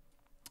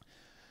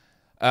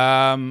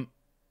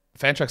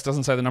 Fantrax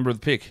doesn't say the number of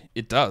the pick.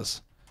 It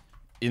does.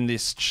 In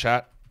this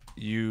chat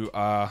you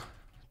are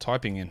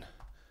typing in.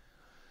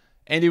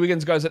 Andy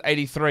Wiggins goes at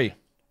 83.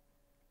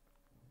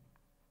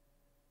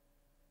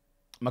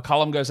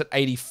 McCollum goes at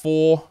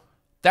 84.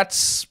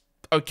 That's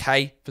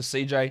okay for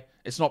CJ.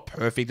 It's not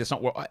perfect. It's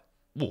not what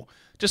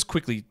just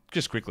quickly.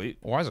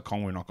 Why is a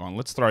Kongwu not gone?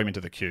 Let's throw him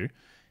into the queue.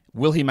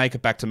 Will he make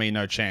it back to me?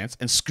 No chance.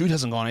 And Scoot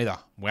hasn't gone either.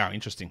 Wow,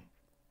 interesting.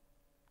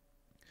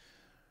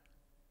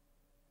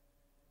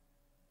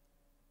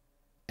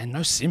 And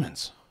no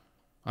Simmons.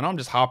 I know I'm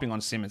just harping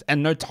on Simmons.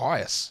 And no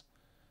Tyus.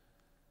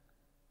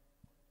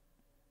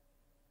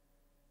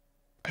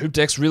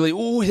 Hoopdex really...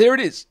 Oh, here it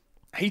is.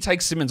 He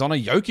takes Simmons on a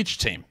Jokic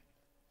team.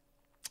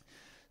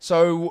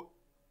 So,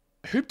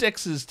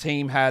 Hoopdex's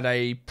team had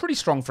a pretty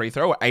strong free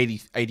throw at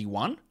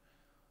 81.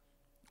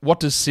 What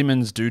does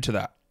Simmons do to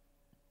that?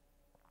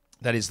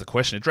 That is the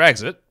question. It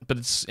drags it, but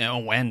it's...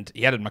 and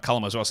he added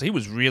McCollum as well. So, he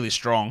was really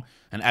strong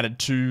and added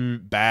 2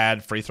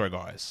 bad free throw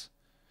guys.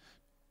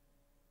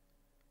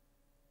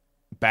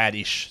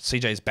 Bad-ish.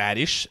 CJ's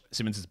bad-ish.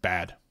 Simmons is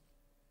bad.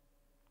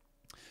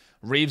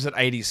 Reeves at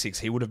 86.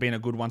 He would have been a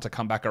good one to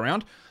come back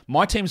around.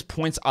 My team's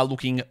points are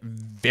looking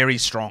very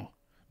strong.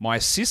 My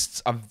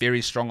assists are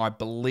very strong. I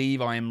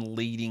believe I am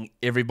leading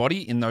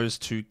everybody in those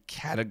 2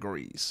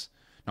 categories.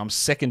 Now, I'm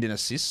second in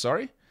assists,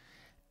 sorry.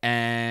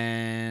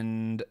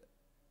 And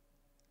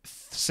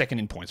second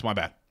in points. My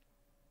bad.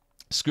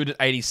 Scoot at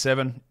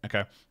 87.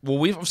 Okay. Well,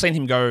 we've seen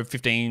him go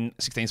 15,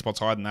 16 spots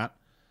higher than that.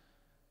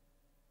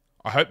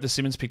 I hope the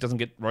Simmons pick doesn't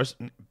get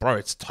roasted. Bro,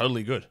 it's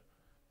totally good.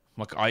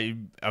 Like,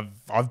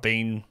 I've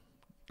been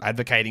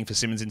advocating for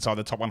Simmons inside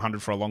the top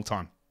 100 for a long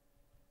time.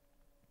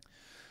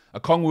 A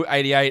Kongwu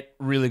 88,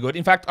 really good.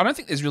 In fact, I don't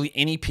think there's really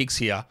any picks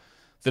here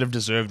that have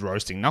deserved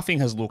roasting. Nothing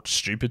has looked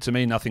stupid to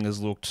me. Nothing has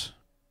looked...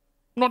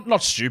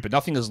 Not stupid.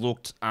 Nothing has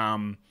looked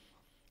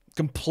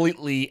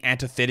completely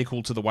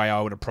antithetical to the way I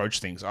would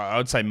approach things. I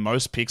would say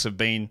most picks have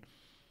been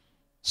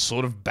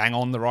sort of bang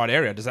on the right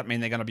area. Does that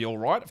mean they're going to be all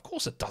right? Of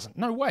course it doesn't.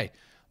 No way.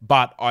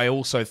 But I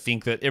also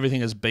think that everything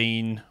has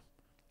been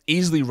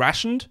easily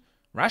rationalized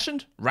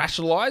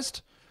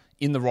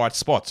in the right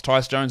spots.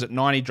 Tyus Jones at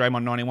 90,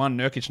 Draymond 91,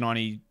 Nurkic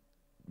 91.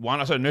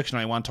 Nurkic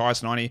 91,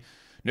 Tyus 90.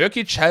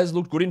 Nurkic has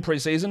looked good in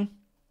preseason.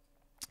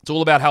 It's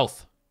all about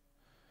health.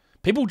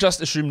 People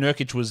just assume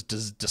Nurkic was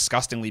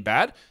disgustingly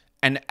bad.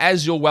 And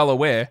as you're well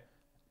aware,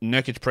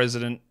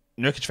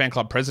 Nurkic fan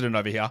club president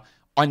over here,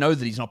 I know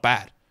that he's not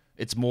bad.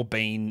 It's more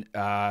been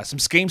some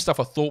scheme stuff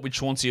I thought with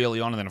Chauncey early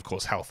on, and then, of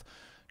course, health.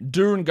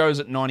 Duran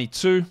goes at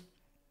 92.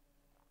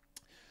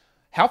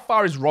 How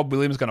far is Rob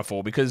Williams going to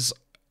fall? Because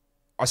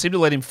I seem to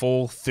let him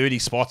fall 30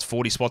 spots,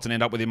 40 spots, and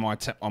end up with him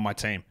on my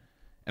team.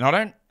 And I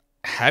don't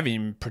have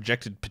him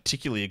projected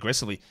particularly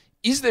aggressively.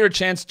 Is there a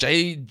chance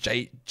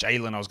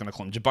Jalen, I was going to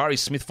call him, Jabari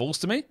Smith falls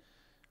to me?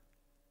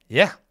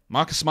 Yeah.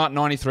 Marcus Smart,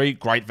 93,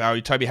 great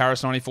value. Toby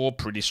Harris, 94,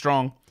 pretty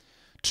strong.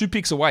 2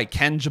 picks away.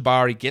 Can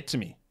Jabari get to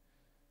me?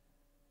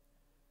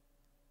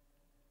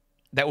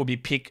 That would be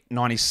pick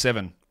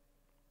 97.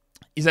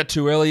 Is that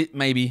too early?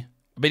 Maybe.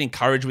 I've been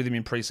encouraged with him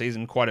in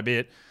preseason quite a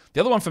bit.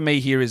 The other one for me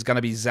here is going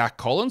to be Zach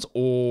Collins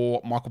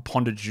or Michael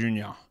Ponder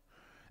Jr.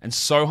 And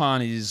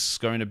Sohan is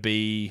going to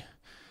be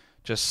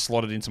just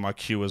slotted into my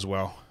queue as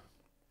well.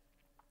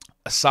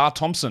 Asar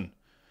Thompson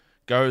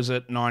goes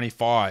at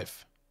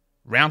 95.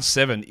 Round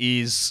 7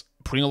 is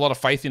putting a lot of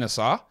faith in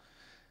Asar.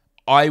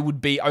 I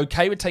would be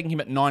okay with taking him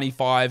at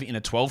 95 in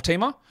a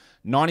 12-teamer.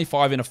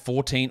 95 in a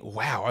 14.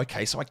 Wow,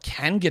 okay, so I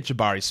can get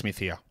Jabari Smith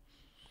here.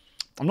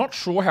 I'm not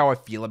sure how I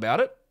feel about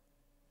it.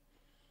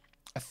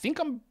 I think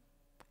I'm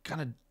going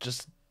to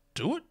just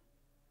do it.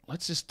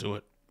 Let's just do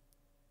it.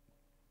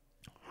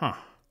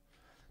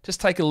 Just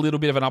take a little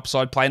bit of an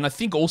upside play. And I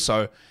think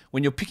also,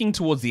 when you're picking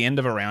towards the end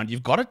of a round,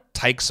 you've got to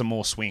take some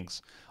more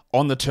swings.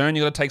 On the turn,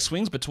 you've got to take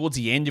swings, but towards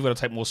the end, you've got to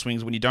take more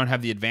swings when you don't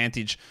have the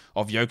advantage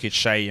of Jokic,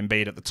 Shea, and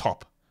Embiid at the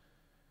top.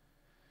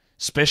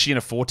 Especially in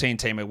a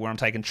 14-teamer where I'm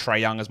taking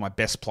Trae Young as my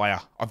best player.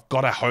 I've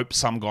got to hope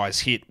some guys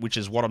hit, which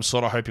is what I'm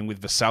sort of hoping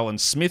with Vassell and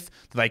Smith,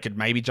 that they could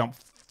maybe jump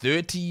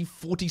 30,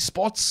 40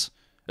 spots,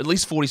 at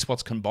least 40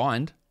 spots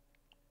combined.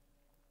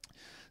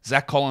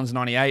 Zach Collins,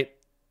 98.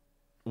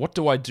 What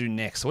do I do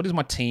next? What is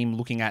my team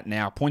looking at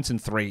now? Points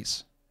and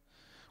threes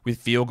with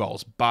field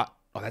goals. But,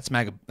 that's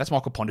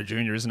Michael Ponder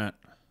Jr., isn't it?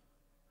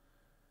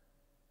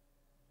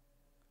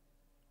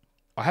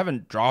 I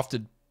haven't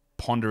drafted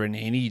Ponder in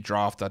any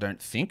draft, I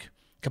don't think.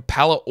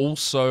 Capella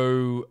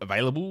also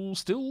available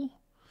still.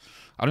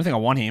 I don't think I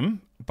want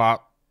him,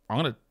 but I'm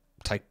going to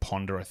take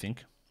Ponder, I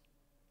think.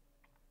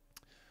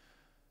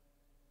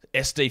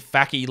 SD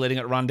Facky letting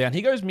it run down.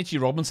 He goes Mitchie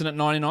Robinson at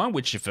 99,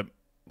 which if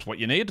It's what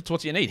you need. It's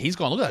what you need. He's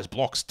gone, look at those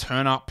blocks.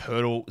 Turner,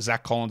 Pirtle,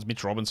 Zach Collins,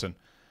 Mitch Robinson.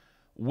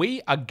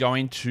 We are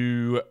going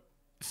to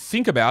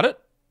think about it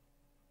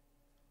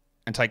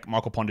and take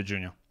Michael Ponder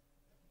Jr.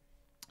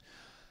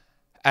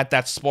 At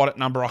that spot at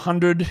number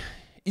 100.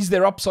 Is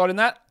there upside in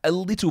that? A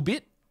little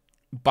bit.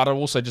 But I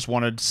also just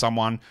wanted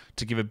someone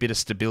to give a bit of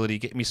stability,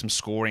 get me some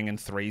scoring and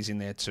threes in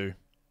there too.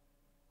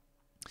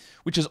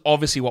 Which is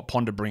obviously what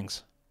Ponder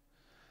brings.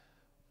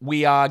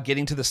 We are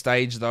getting to the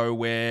stage, though,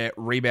 where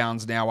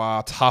rebounds now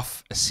are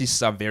tough.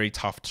 Assists are very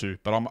tough, too.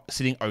 But I'm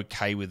sitting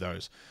okay with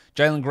those.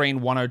 Jalen Green,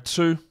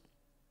 102.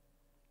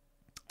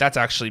 That's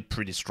actually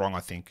pretty strong, I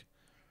think.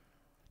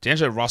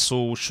 D'Angelo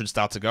Russell should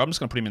start to go. I'm just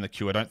going to put him in the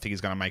queue. I don't think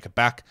he's going to make it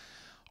back.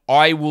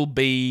 I will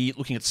be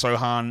looking at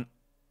Sohan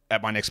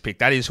at my next pick.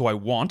 That is who I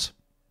want.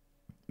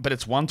 But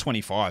it's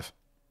 125.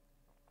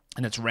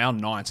 And it's round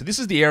 9. So this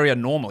is the area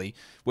normally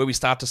where we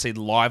start to see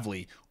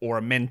Lively or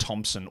Amen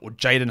Thompson or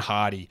Jaden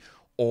Hardy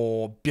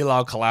or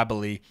Bilal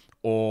Kalabali,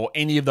 or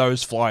any of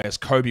those flyers,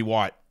 Kobe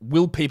White.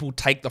 Will people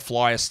take the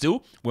flyer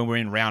still when we're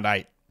in round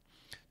 8?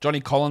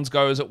 Johnny Collins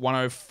goes at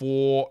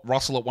 104,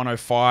 Russell at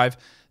 105.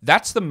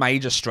 That's the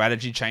major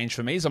strategy change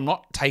for me, is I'm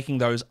not taking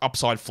those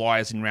upside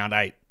flyers in round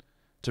 8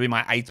 to be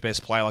my 8th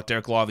best player. Like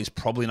Derek Lively's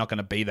probably not going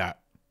to be that.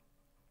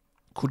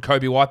 Could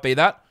Kobe White be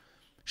that?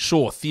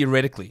 Sure,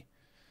 theoretically.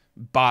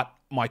 But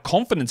my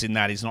confidence in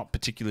that is not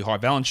particularly high.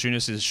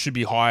 Valanciunas should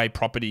be high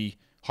property.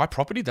 High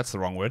property? That's the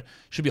wrong word.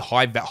 Should be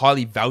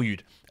highly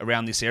valued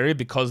around this area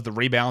because the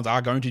rebounds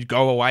are going to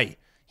go away.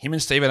 Him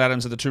and Steven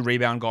Adams are the 2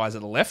 rebound guys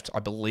at the left,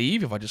 I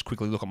believe, if I just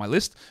quickly look at my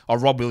list. Oh,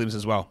 Rob Williams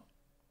as well.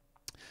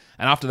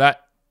 And after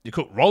that, you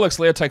could Rolex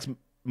Leo takes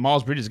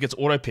Miles Bridges, gets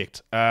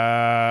auto-picked.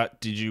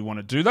 Did you want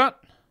to do that?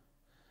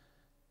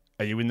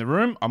 Are you in the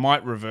room? I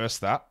might reverse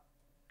that.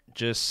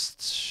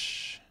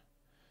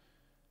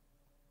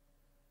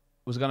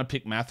 Was going to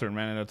pick Mather and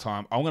ran out of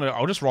time.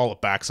 I'll just roll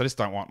it back because I just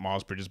don't want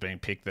Miles Bridges being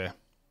picked there.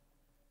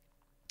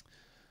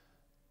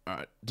 All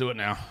right, do it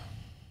now.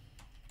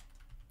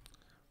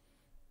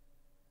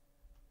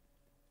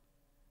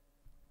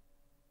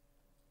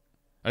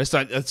 I just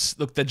don't.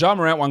 Look, the Ja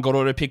Morant one got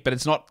auto picked, but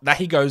it's not that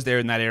he goes there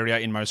in that area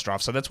in most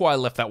drafts. So that's why I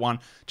left that one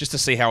just to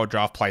see how a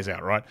draft plays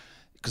out, right?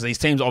 Because these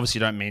teams obviously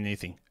don't mean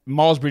anything.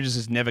 Miles Bridges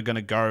is never going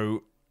to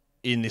go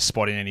in this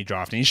spot in any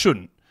draft, and he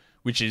shouldn't.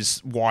 Which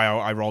is why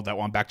I rolled that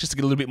one back, just to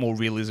get a little bit more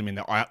realism in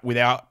there.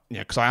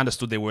 Because I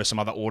understood there were some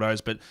other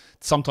autos, but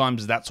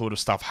sometimes that sort of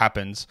stuff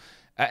happens.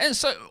 And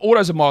so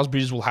autos of Miles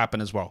Bridges will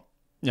happen as well.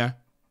 Yeah,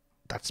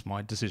 that's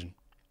my decision.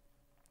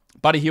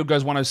 Buddy Hield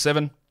goes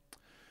 107.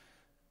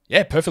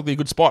 Yeah, perfectly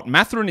good spot.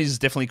 Mathurin is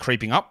definitely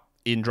creeping up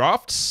in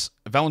drafts.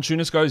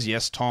 Valanciunas goes,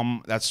 yes,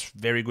 Tom, that's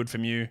very good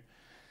from you.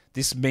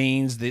 This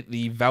means that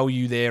the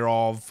value there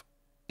of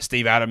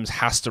Steve Adams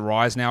has to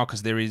rise now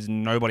because there is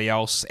nobody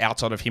else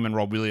outside of him and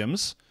Rob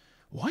Williams.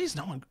 Why is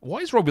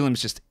Rob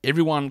Williams just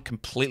everyone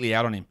completely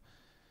out on him?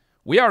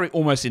 We are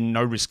almost in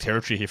no risk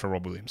territory here for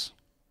Rob Williams.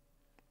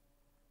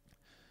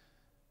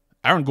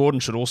 Aaron Gordon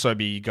should also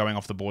be going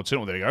off the board soon.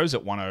 Oh, there he goes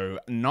at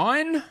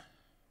 109.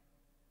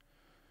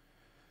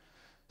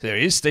 There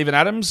he is. Steven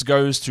Adams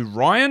goes to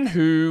Ryan,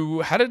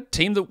 who had a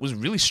team that was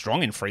really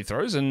strong in free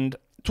throws and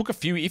took a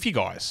few iffy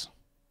guys.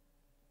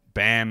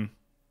 Bam.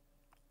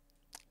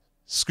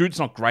 Scoot's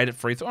not great at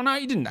free throw. Oh, no,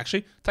 he didn't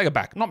actually. Take it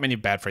back. Not many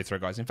bad free throw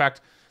guys. In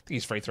fact, I think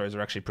his free throws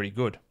are actually pretty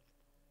good.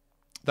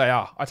 They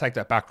are. I take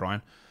that back,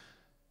 Ryan.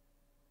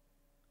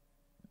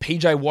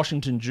 PJ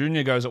Washington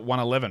Jr. goes at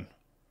 111.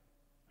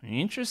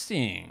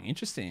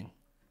 Interesting.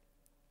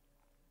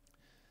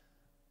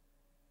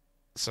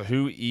 So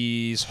who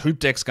is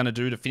HoopDex going to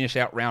do to finish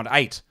out round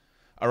 8?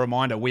 A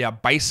reminder, we are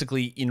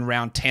basically in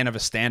round 10 of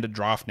a standard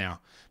draft now,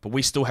 but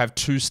we still have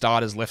 2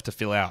 starters left to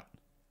fill out.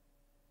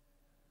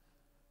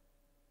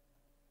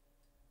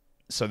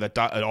 So that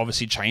it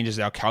obviously changes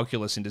our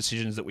calculus in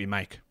decisions that we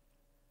make.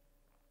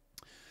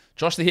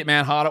 Josh the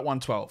Hitman Hart at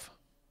 112.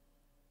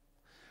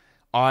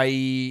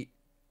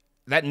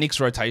 That Knicks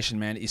rotation,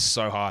 man, is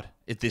so hard.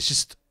 There's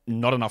just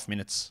not enough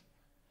minutes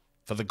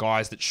for the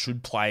guys that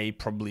should play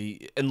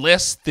probably,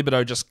 unless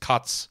Thibodeau just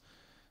cuts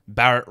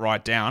Barrett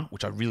right down,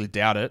 which I really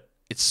doubt it.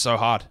 It's so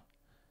hard.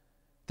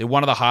 They're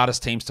one of the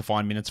hardest teams to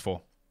find minutes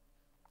for.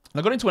 And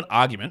I got into an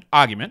argument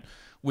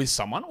with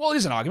someone. Well, it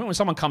is an argument when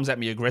someone comes at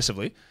me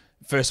aggressively.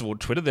 First of all,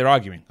 Twitter, they're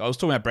arguing. I was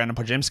talking about Brandon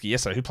Podziemski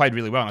yesterday, who played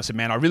really well. And I said,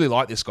 man, I really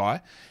like this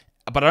guy,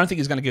 but I don't think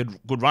he's going to get a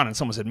good run. And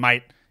someone said,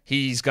 mate,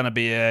 he's going to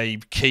be a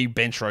key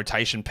bench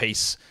rotation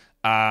piece.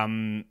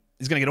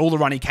 He's going to get all the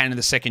run he can in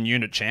the second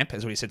unit, champ,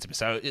 is what he said to me.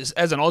 So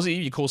as an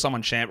Aussie, you call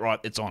someone champ, right,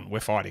 it's on. We're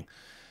fighting.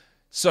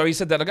 So he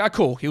said that, like,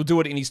 cool, he'll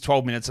do it in his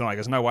 12 minutes. And I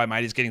goes, no way,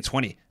 mate, he's getting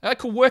 20.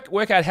 Cool,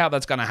 work out how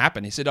that's going to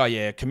happen. He said, oh,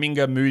 yeah,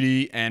 Kuminga,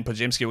 Moody, and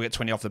Podziemski will get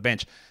 20 off the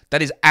bench.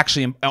 That is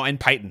actually, and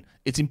Peyton,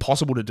 it's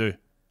impossible to do.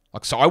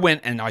 Like, so I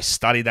went and I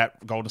studied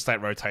that Golden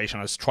State rotation.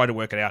 I was trying to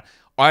work it out.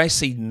 I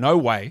see no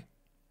way,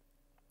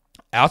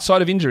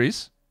 outside of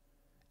injuries,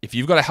 if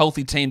you've got a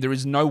healthy team, there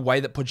is no way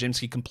that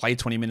Podziemski can play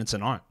 20 minutes a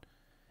night.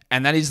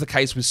 And that is the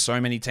case with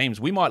so many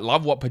teams. We might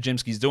love what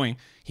Podziemski's doing.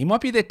 He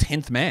might be their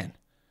 10th man.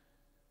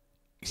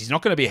 He's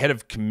not going to be ahead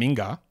of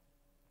Kuminga.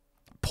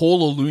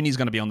 Paul Looney's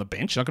going to be on the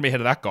bench. He's not going to be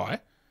ahead of that guy.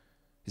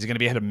 Is he going to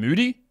be ahead of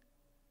Moody?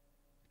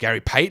 Gary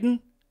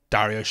Payton?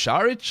 Dario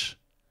Saric?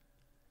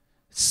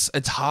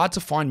 It's hard to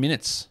find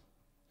minutes.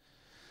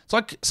 It's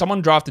like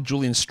someone drafted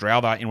Julian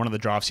Strouder in one of the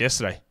drafts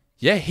yesterday.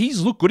 Yeah,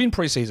 he's looked good in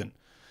preseason.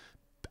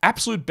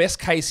 Absolute best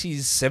case,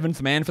 he's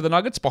 7th man for the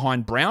Nuggets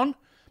behind Brown.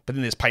 But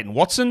then there's Peyton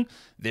Watson.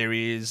 There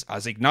is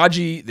Zeke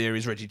Nagy. There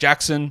is Reggie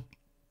Jackson.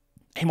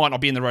 He might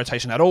not be in the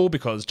rotation at all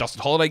because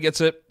Justin Holiday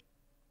gets it.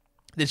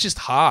 It's just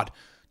hard.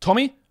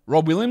 Tommy,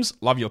 Rob Williams,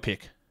 love your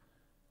pick.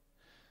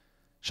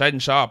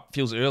 Shaden Sharp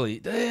feels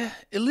early.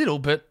 A little,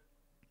 but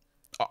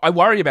I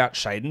worry about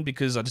Shaden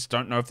because I just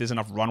don't know if there's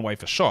enough runway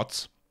for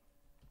shots.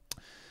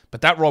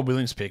 But that Rob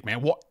Williams pick,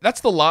 man,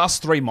 that's the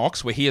last 3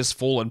 mocks where he has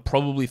fallen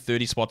probably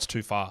 30 spots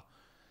too far.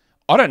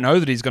 I don't know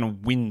that he's going to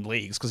win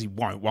leagues because he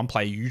won't. One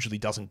player usually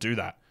doesn't do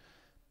that.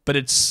 But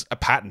it's a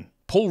pattern.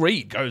 Paul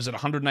Reed goes at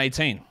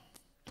 118.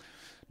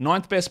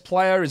 9th best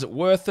player, is it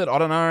worth it? I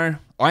don't know.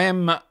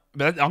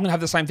 But I'm going to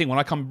have the same thing. When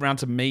I come around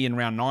to me in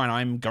round 9,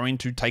 I'm going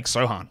to take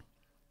Sohan.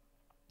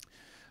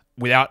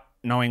 Without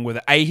knowing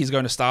whether A, he's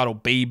going to start, or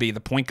B, be the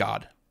point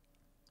guard.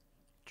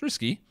 It's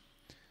risky.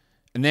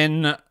 And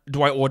then,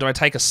 do I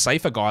take a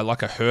safer guy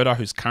like a Herder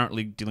who's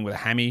currently dealing with a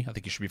hammy? I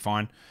think he should be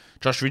fine.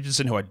 Josh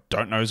Richardson, who I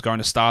don't know is going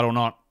to start or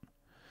not.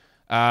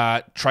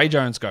 Trae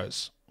Jones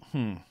goes.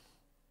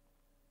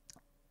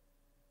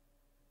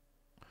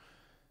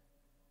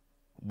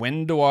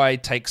 When do I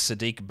take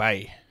Sadiq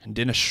Bey? And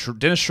Dennis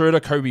Schroeder,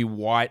 Kobe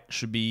White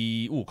should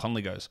be... Ooh,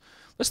 Conley goes.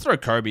 Let's throw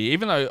Kobe.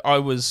 Even though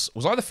was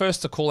I the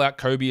first to call out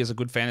Kobe as a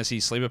good fantasy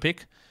sleeper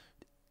pick?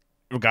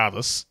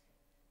 Regardless,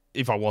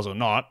 if I was or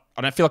not,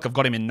 I don't feel like I've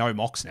got him in no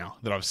mocks now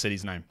that I've said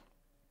his name.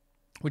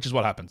 Which is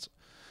what happens.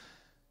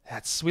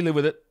 We live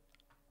with it.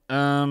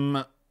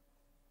 Sohan's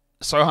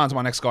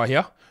my next guy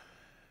here.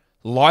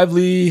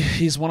 Lively,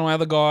 he's one of my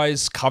other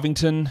guys.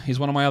 Covington, he's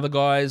one of my other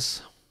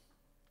guys.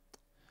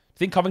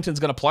 Think Covington's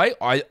going to play?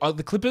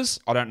 The Clippers?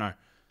 I don't know.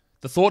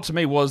 The thought to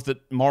me was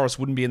that Morris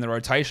wouldn't be in the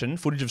rotation.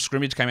 Footage of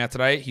scrimmage came out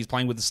today. He's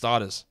playing with the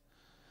starters.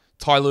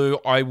 Ty Lue,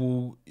 I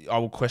will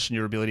question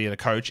your ability as a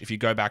coach if you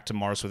go back to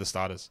Morris with the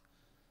starters.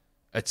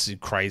 It's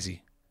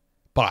crazy.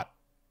 But,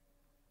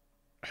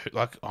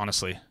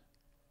 honestly.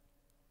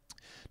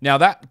 Now,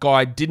 that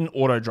guy didn't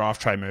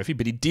auto-draft Trey Murphy,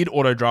 but he did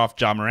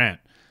auto-draft Ja Morant.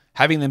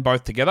 Having them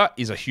both together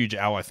is a huge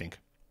L, I think.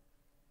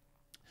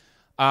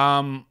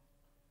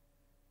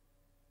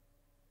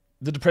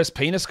 The depressed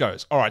penis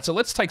goes. All right, so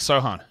let's take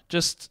Sohan.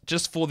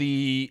 Just for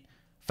the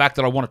fact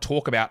that I want to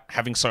talk about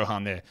having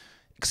Sohan there.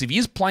 Because if he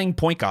is playing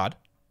point guard,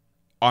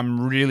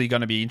 I'm really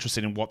going to be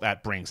interested in what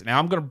that brings. Now,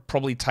 I'm going to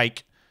probably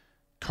take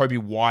Kobe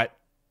White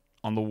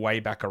on the way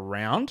back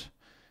around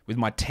with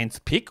my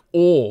 10th pick.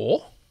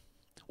 Or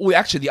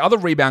actually, the other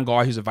rebound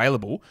guy who's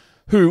available,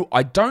 who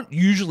I don't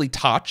usually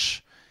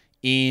touch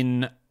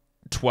in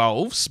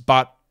 12s,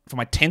 but for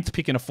my 10th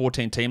pick in a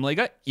 14-team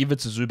league,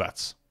 Ivica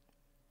Zubac.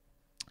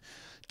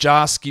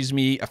 Just gives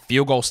me a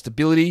field goal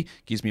stability,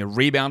 gives me a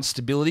rebound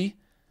stability.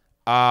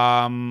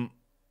 Eason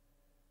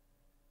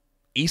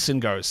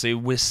goes. See,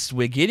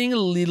 we're getting a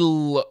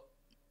little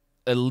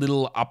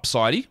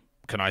upsidey.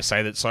 Can I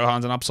say that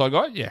Sohan's an upside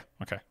guy? Yeah,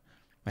 okay.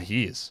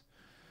 He is.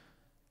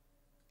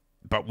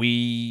 But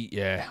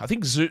I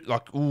think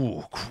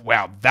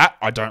that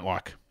I don't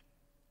like.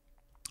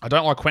 I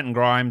don't like Quentin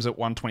Grimes at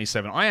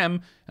 127.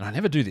 And I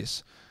never do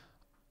this,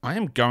 I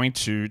am going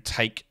to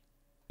take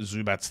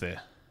Zubac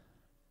there.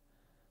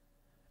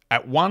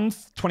 At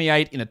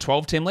 128 in a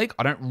 12-team league,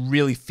 I don't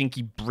really think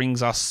he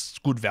brings us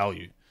good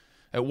value.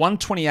 At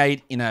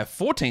 128 in a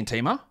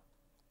 14-teamer,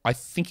 I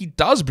think he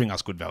does bring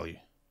us good value.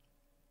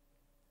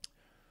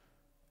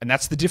 And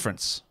that's the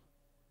difference.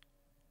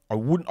 I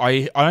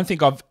don't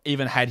think I've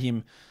even had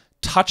him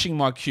touching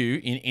my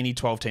queue in any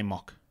 12-team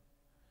mock.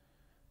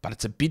 But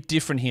it's a bit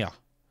different here.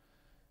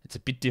 It's a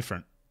bit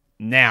different.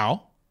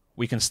 Now,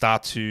 we can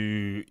start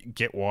to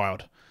get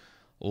wild.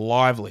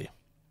 Lively.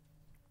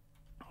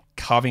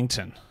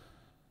 Covington.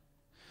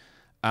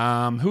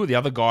 Who are the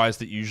other guys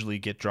that usually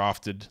get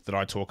drafted that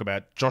I talk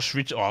about? Josh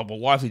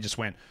Lively just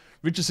went.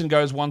 Richardson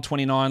goes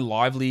 129,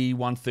 Lively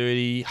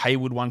 130,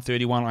 Hayward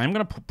 131. I am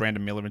going to put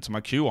Brandon Miller into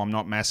my queue. I'm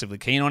not massively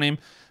keen on him,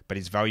 but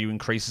his value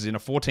increases in a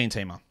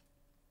 14-teamer.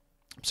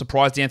 I'm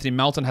surprised Anthony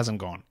Melton hasn't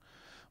gone.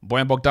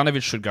 Bojan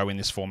Bogdanovic should go in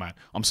this format.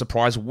 I'm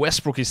surprised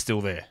Westbrook is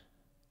still there.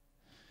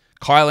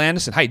 Kyle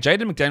Anderson. Hey,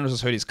 Jaden McDaniels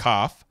has hurt his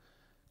calf.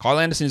 Kyle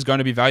Anderson is going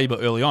to be valuable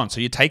early on,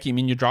 so you take him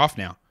in your draft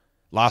now.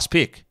 Last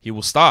pick, he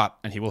will start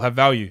and he will have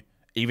value,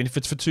 even if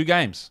it's for 2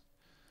 games.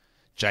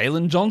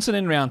 Jalen Johnson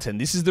in round 10.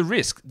 This is the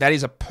risk. That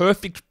is a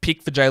perfect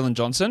pick for Jalen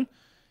Johnson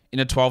in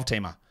a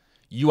 12-teamer.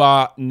 You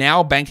are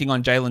now banking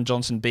on Jalen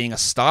Johnson being a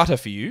starter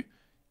for you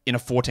in a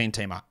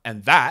 14-teamer,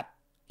 and that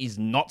is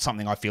not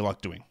something I feel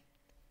like doing.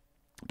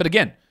 But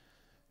again,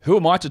 who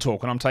am I to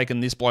talk when I'm taking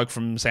this bloke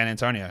from San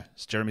Antonio?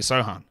 It's Jeremy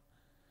Sohan.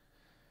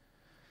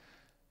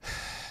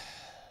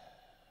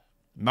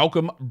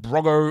 Malcolm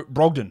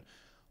Brogdon.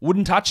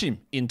 Wouldn't touch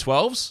him in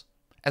 12s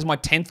as my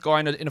 10th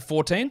guy in a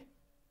 14.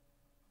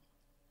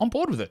 on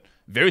board with it.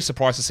 Very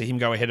surprised to see him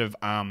go ahead of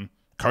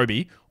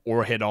Kobe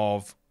or ahead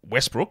of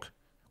Westbrook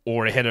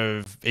or ahead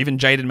of even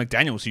Jaden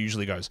McDaniels, who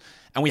usually goes.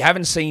 And we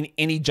haven't seen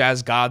any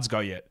Jazz guards go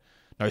yet.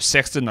 No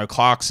Sexton, no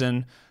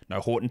Clarkson, no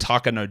Horton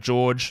Tucker, no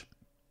George.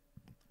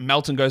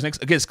 Melton goes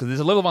next. I guess because there's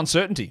a level of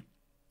uncertainty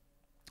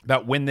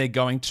about when they're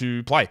going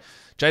to play.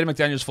 Jaden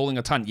McDaniels falling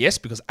a ton. Yes,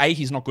 because A,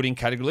 he's not good in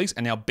category leagues,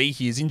 and now B,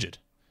 he is injured.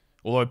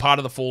 Although part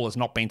of the fall has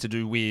not been to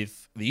do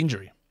with the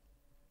injury.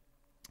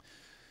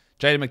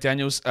 Jaden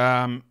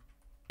McDaniels,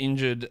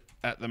 injured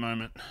at the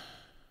moment.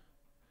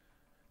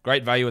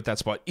 Great value at that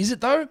spot. Is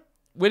it though?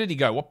 Where did he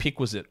go? What pick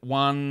was it?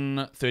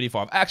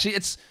 135. Actually,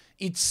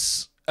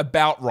 it's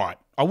about right.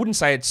 I wouldn't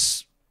say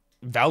it's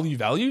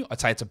value. I'd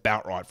say it's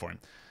about right for him.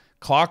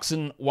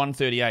 Clarkson,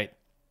 138.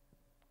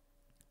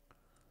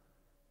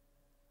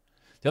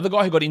 The other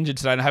guy who got injured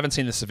today, and I haven't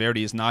seen the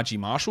severity, is Najee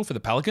Marshall for the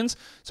Pelicans.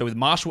 So with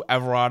Marshall,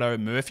 Alvarado,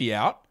 Murphy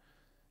out,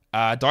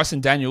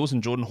 Dyson Daniels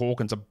and Jordan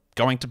Hawkins are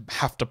going to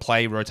have to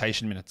play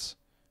rotation minutes.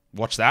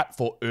 Watch that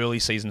for early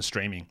season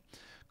streaming.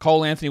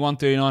 Cole Anthony,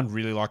 139.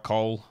 Really like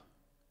Cole.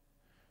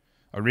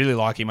 I really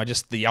like him.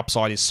 The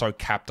upside is so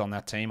capped on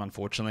that team,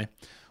 unfortunately.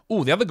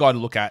 Oh, the other guy to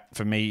look at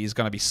for me is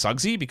going to be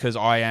Suggsy, because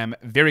I am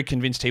very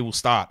convinced he will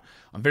start.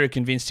 I'm very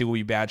convinced he will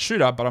be a bad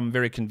shooter, but I'm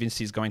very convinced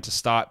he's going to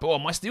start. But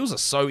my steals are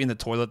so in the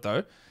toilet,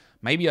 though.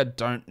 Maybe I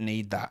don't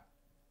need that.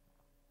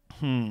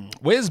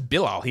 Where's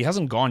Bilal? He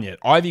hasn't gone yet.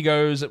 Ivy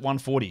goes at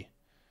 140.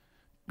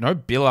 No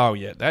Bilal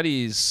yet. That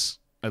is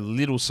a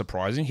little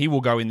surprising. He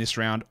will go in this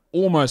round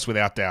almost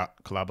without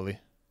doubt, Calabali.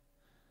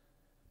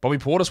 Bobby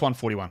Portis,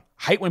 141.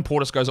 Hate when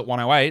Portis goes at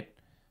 108.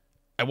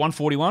 At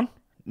 141,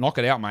 knock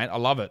it out, mate. I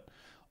love it.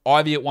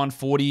 Ivy at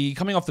 140,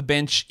 coming off the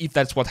bench, if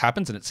that's what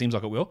happens, and it seems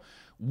like it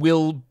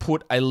will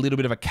put a little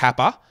bit of a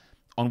capper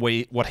on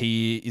what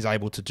he is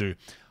able to do.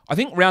 I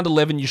think round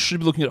 11, you should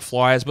be looking at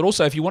flyers, but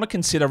also if you want to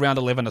consider round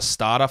 11 a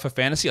starter for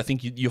fantasy, I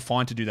think you're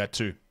fine to do that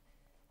too.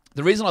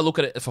 The reason I look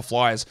at it for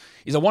flyers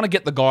is I want to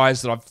get the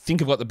guys that I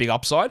think have got the big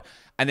upside,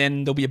 and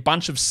then there'll be a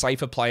bunch of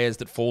safer players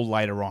that fall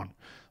later on.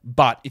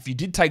 But if you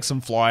did take some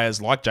flyers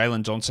like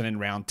Jalen Johnson in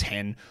round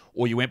 10,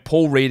 or you went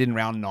Paul Reed in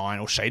round 9,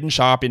 or Shaedon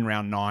Sharp in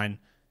round 9,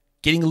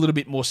 getting a little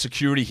bit more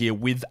security here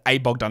with a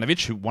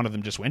Bogdanovic, who one of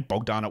them just went,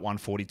 Bogdan at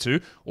 142,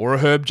 or a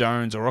Herb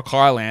Jones, or a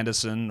Kyle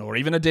Anderson, or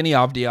even a Denny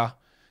Avdia,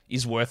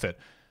 is worth it.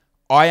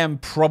 I am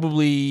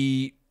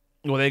probably...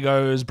 Well, there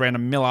goes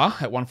Brandon Miller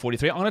at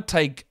 143. I'm going to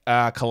take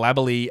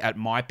Calabali at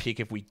my pick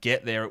if we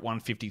get there at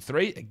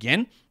 153.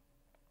 Again,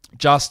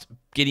 just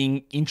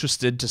getting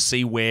interested to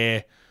see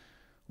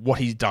what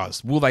he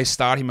does. Will they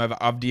start him over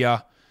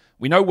Avdia?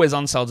 We know Wes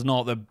Unseld's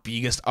not the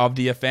biggest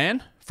Avdia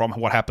fan from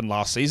what happened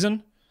last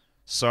season.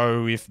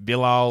 So if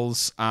Bilal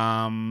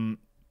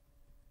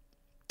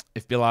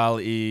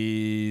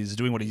is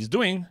doing what he's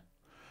doing,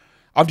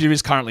 Avdia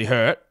is currently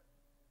hurt,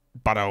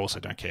 but I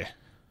also don't care.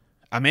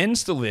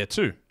 Amen's still there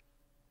too.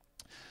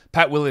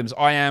 Pat Williams,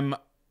 I am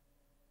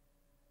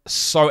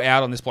so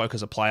out on this bloke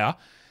as a player.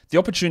 The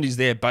opportunity's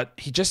there, but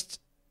he just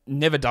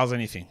never does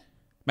anything.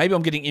 Maybe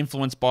I'm getting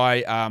influenced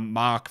by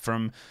Mark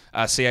from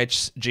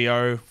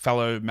CHGO,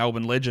 fellow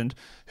Melbourne legend,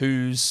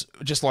 who's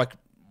just like,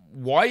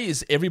 why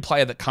is every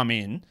player that come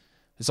in,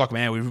 it's like,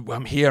 man,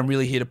 I'm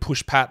really here to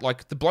push Pat.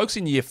 Like, the bloke's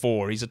in year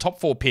 4. He's a top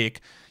 4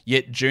 pick,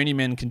 yet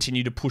journeymen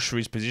continue to push for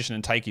his position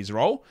and take his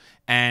role.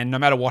 And no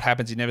matter what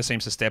happens, he never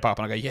seems to step up.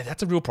 And I go, yeah,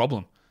 that's a real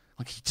problem.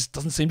 Like, he just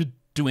doesn't seem to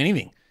do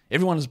anything.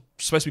 Everyone is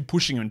supposed to be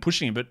pushing him,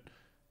 but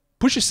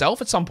push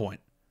yourself at some point.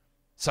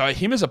 So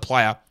him as a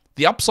player,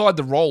 the upside,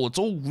 the role, it's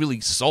all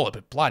really solid,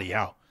 but bloody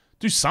hell,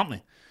 do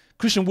something.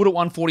 Christian Wood at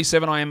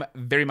 147, I am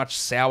very much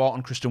sour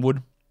on Christian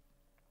Wood.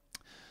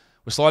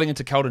 We're sliding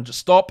into Keldon. Just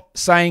stop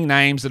saying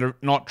names that are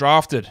not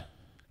drafted.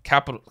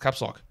 Caps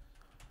lock.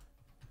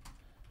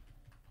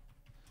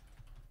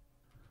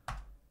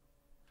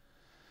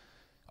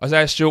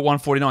 Isaiah Stewart,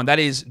 149. That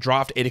is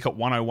draft etiquette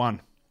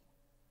 101.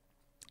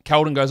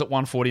 Keldon goes at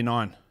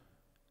 149.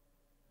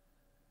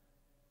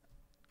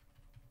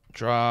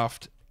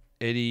 Draft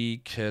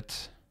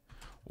etiquette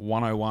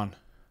 101.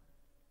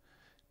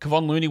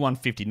 Kevon Looney,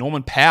 150.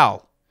 Norman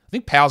Powell. I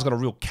think Powell's got a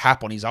real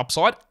cap on his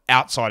upside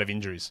outside of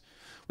injuries.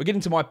 We're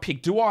getting to my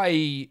pick. Do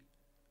I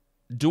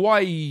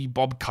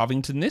Bob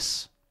Covington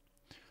this?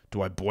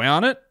 Do I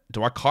Boyan it?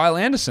 Do I Kyle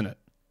Anderson it?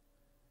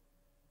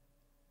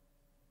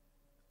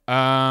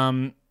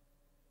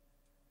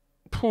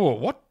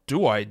 What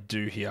do I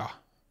do here?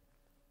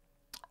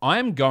 I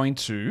am going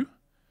to...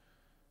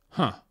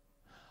 No,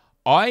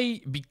 I'm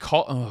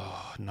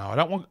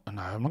not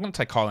going to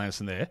take Kyle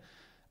Anderson there.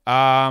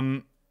 All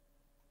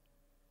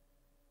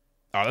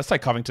right, let's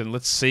take Covington.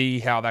 Let's see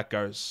how that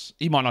goes.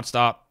 He might not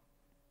start.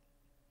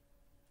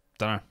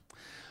 Don't know.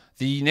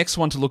 The next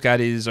one to look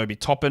at is Obi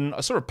Toppin.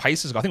 I saw a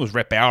Pacers guy, I think it was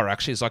Rhett Bauer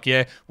actually. It's like,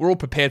 yeah, we're all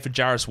prepared for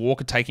Jarris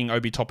Walker taking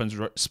Obi Toppin's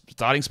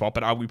starting spot,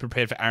 but are we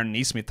prepared for Aaron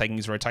Nesmith taking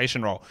his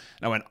rotation role?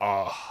 And I went,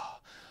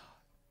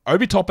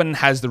 Obi Toppin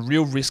has the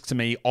real risk to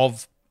me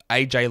of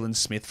a Jalen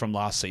Smith from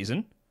last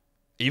season,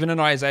 even an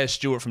Isaiah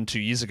Stewart from 2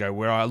 years ago,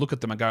 where I look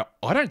at them and go,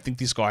 I don't think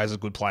this guy is a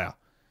good player.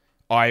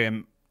 I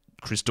am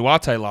Chris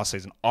Duarte last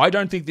season. I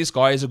don't think this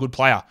guy is a good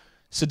player.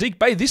 Sadiq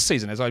Bey this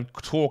season, as I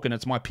talk, and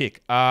it's my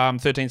pick.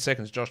 13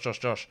 seconds.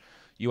 Josh.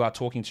 You are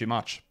talking too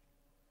much.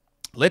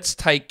 Let's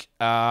take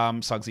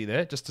Suggsy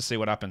there just to see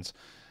what happens.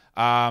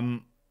 I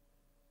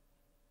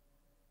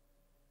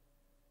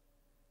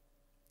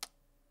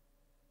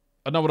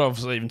don't know what I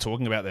was even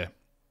talking about there.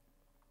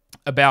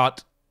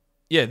 About,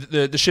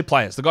 the shit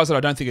players, the guys that I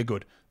don't think are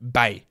good.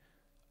 Bey,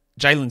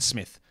 Jalen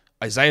Smith,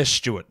 Isaiah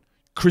Stewart,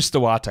 Chris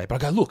Duarte. But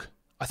I go, look,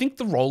 I think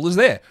the role is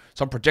there.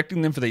 So I'm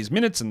projecting them for these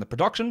minutes and the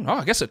production.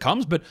 I guess it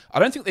comes, but I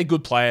don't think they're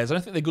good players. I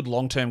don't think they're good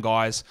long-term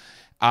guys.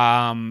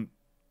 And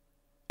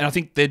I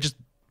think they're just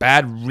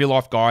bad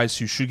real-life guys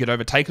who should get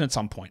overtaken at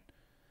some point.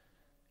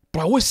 But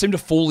I always seem to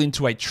fall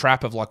into a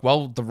trap of like,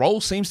 well, the role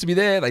seems to be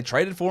there. They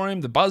traded for him.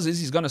 The buzz is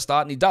he's going to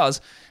start, and he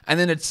does. And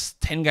then it's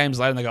 10 games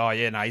later, and they go,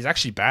 he's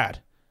actually bad.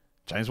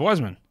 James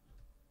Wiseman,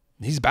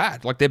 he's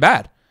bad. Like, they're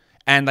bad.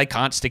 And they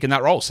can't stick in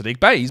that role. Sadiq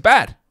Bey, he's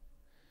bad.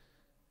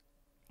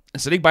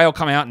 And Sadiq Bey will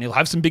come out, and he'll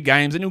have some big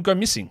games, and he'll go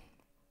missing.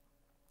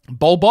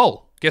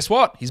 Bol, guess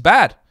what? He's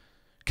bad.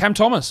 Cam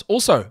Thomas,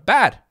 also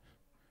bad.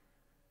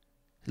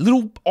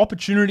 Little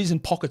opportunities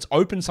and pockets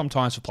open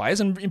sometimes for players,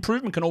 and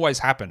improvement can always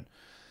happen.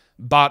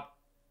 But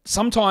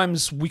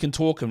sometimes we can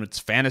talk, and it's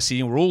fantasy,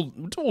 and we're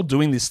all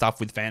doing this stuff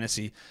with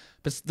fantasy.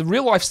 But the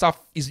real life stuff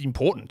is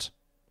important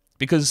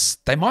because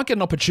they might get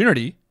an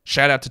opportunity.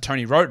 Shout out to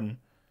Tony Roten,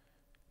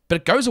 but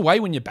it goes away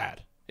when you're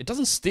bad. It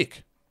doesn't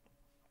stick.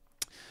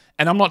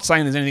 And I'm not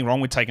saying there's anything wrong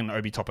with taking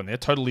Obi Toppin there.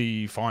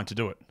 Totally fine to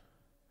do it.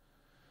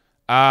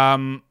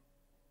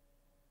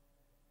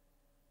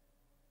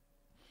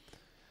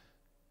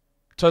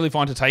 Totally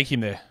fine to take him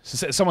there.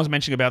 So someone's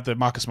mentioning about the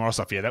Marcus Morris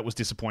stuff. Yeah, that was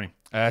disappointing.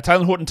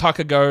 Taylor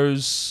Horton-Tucker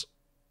goes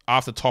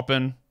after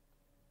Toppin.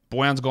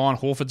 Boyan's gone.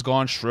 Horford's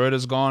gone.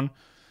 Schroeder's gone.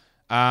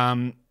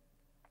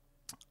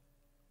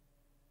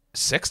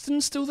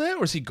 Sexton's still there,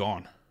 or is he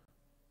gone?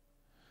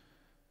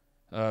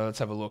 Let's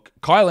have a look.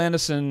 Kyle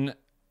Anderson,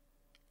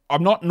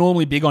 I'm not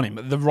normally big on him.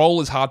 The role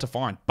is hard to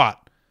find, but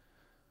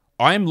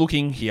I am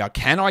looking here.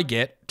 Can I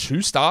get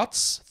 2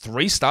 starts,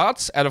 3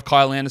 starts out of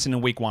Kyle Anderson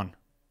in week 1?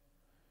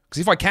 Because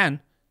if I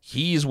can,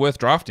 he is worth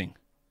drafting.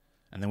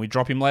 And then we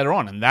drop him later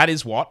on. And that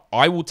is what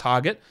I will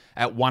target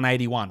at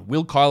 181.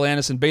 Will Kyle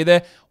Anderson be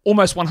there?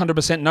 Almost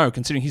 100% no,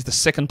 considering he's the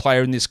second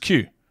player in this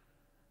queue.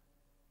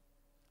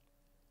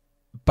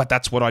 But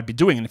that's what I'd be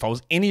doing. And if I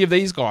was any of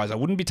these guys, I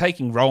wouldn't be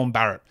taking Rowan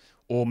Barrett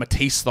or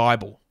Matisse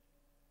Thybulle.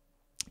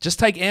 Just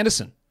take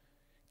Anderson.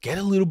 Get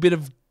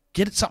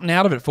something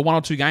out of it for 1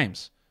 or 2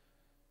 games.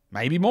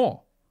 Maybe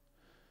more.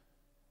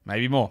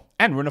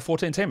 And we're in a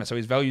 14-teamer, so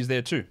his value's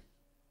there too.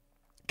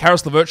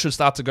 Karis LeVert should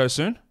start to go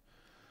soon.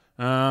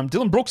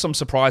 Dylan Brooks, I'm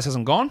surprised,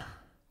 hasn't gone.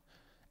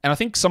 And I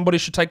think somebody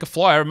should take a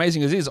flyer,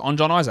 amazing as is, on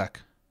John Isaac.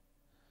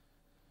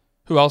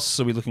 Who else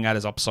are we looking at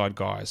as upside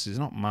guys? There's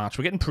not much.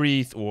 We're getting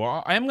pretty...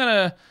 I'm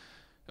going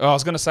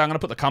to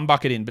put the cum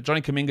bucket in, but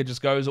Johnny Kuminga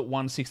just goes at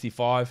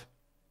 165.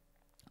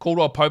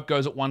 Caldwell Pope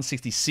goes at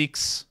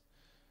 166.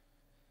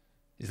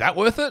 Is that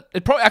worth it?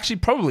 It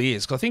probably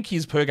is, because I think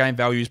his per-game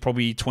value is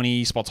probably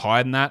 20 spots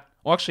higher than that.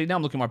 Well, actually, now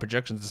I'm looking at my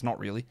projections. It's not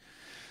really.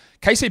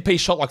 KCP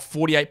shot like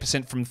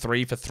 48% from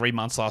 3 for 3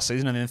 months last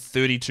season and then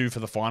 32 for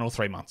the final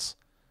 3 months.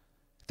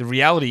 The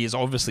reality is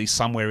obviously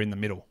somewhere in the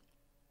middle.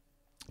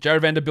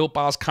 Jared Vanderbilt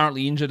Bar's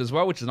currently injured as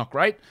well, which is not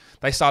great.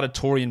 They started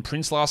Torian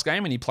Prince last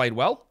game and he played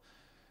well.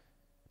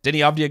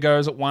 Denny Avdia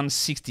goes at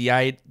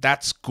 168.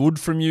 That's good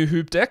from you,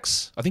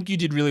 HoopDex. I think you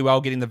did really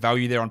well getting the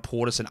value there on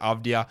Portis and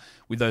Avdia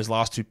with those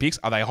last 2 picks.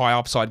 Are they high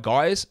upside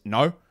guys?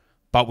 No.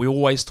 But we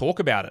always talk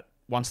about it.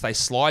 Once they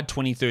slide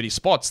 20, 30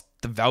 spots,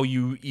 the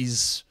value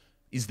is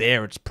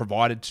there. It's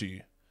provided to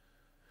you.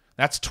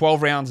 That's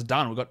 12 rounds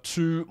done. We've got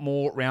 2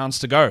 more rounds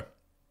to go.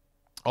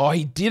 Oh,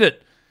 he did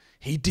it.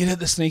 He did it,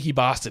 the sneaky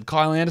bastard.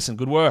 Kyle Anderson,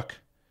 good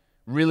work.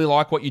 Really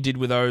like what you did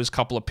with those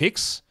couple of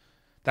picks.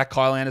 That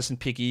Kyle Anderson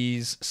pick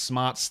is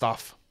smart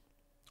stuff,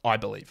 I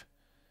believe.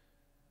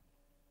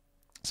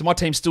 So my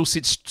team still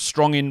sits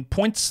strong in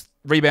points,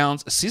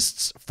 rebounds,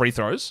 assists, free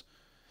throws.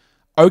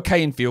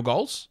 Okay in field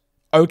goals.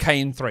 Okay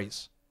in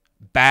threes.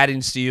 Bad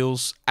in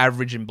steals.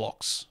 Average in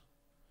blocks.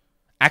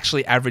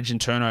 Actually average in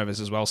turnovers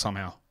as well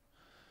somehow.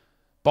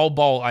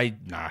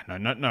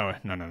 No.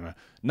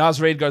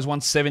 Naz Reid goes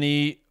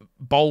 170.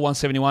 Bowl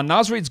 171.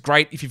 Naz Reid's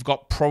great if you've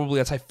got probably,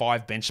 I'd say,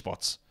 5 bench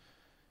spots.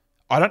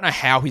 I don't know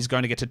how he's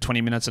going to get to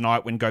 20 minutes a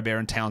night when Gobert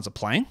and Towns are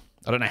playing.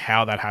 I don't know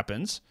how that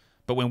happens.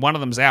 But when one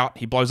of them's out,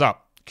 he blows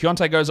up.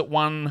 Keontae goes at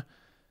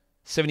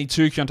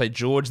 172. Keontae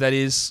George, that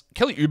is.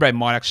 Kelly Oubre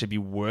might actually be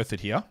worth it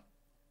here.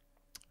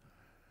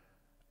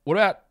 What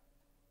about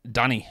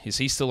Dunny? Is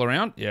he still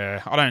around?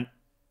 Yeah,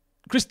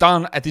 Chris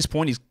Dunn, at this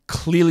point, is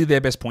clearly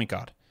their best point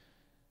guard.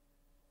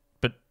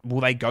 But will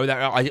they go that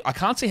route? I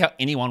can't see how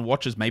anyone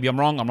watches. Maybe I'm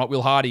wrong. I'm not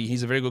Will Hardy.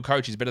 He's a very good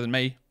coach. He's better than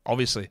me,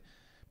 obviously.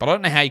 But I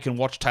don't know how you can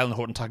watch Taylor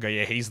Horton-Tucker.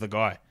 Yeah, he's the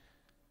guy.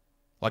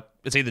 Like,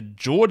 it's either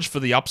George for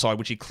the upside,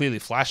 which he clearly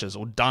flashes,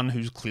 or Dunn,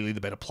 who's clearly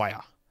the better player.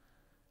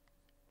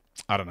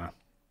 I don't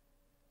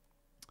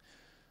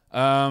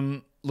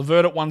know.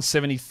 Levert at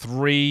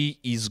 173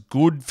 is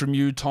good from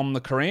you, Tom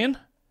the Korean.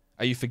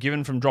 Are you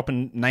forgiven from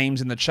dropping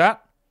names in the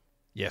chat?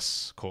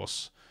 Yes, of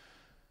course.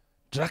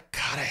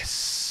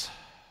 Dracarys.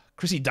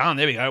 Chrissy Dunn,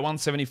 there we go,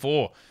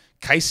 174.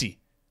 Casey.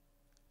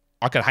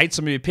 I can hate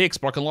some of your picks,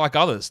 but I can like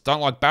others.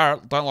 Don't like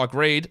Barrett, don't like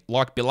Reed,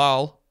 like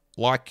Bilal,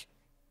 like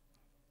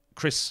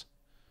Chris.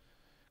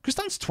 Chris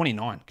Dunn's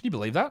 29. Can you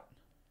believe that?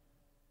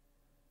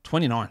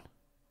 29.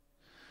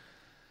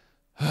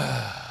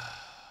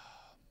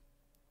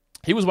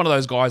 He was one of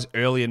those guys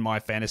early in my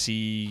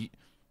fantasy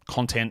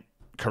content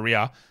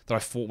career that I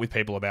fought with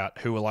people about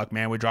who were like,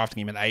 man, we're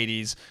drafting him in the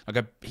 80s.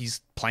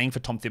 He's playing for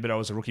Tom Thibodeau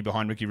as a rookie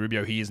behind Ricky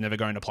Rubio. He is never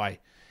going to play.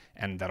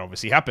 And that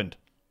obviously happened.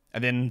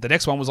 And then the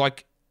next one was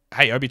like,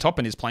 hey, Obi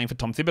Toppin is playing for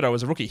Tom Thibodeau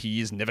as a rookie.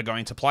 He is never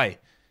going to play.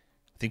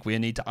 I think we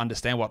need to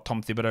understand what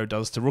Tom Thibodeau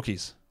does to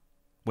rookies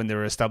when there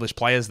are established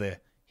players there.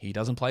 He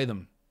doesn't play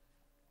them.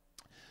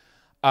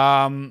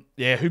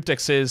 Hoopdeck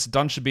says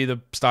Dunn should be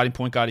the starting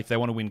point guard if they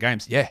want to win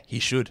games. Yeah, he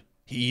should.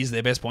 He is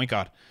their best point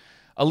guard.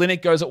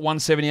 Olynyk goes at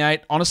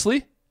 178.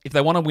 Honestly, if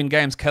they want to win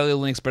games, Kelly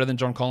Olynyk's better than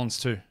John Collins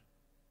too.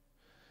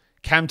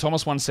 Cam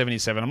Thomas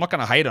 177. I'm not going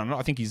to hate on it.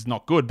 I think he's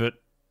not good, but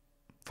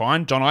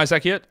fine. John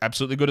Isaac here,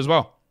 absolutely good as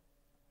well.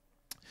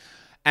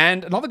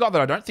 And another guy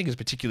that I don't think is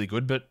particularly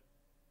good, but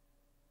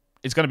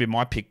it's going to be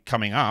my pick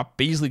coming up.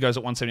 Beasley goes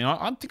at 179.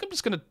 I think I'm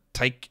just going to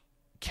take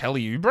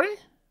Kelly Oubre.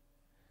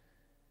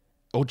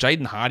 Or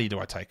Jaden Hardy do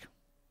I take?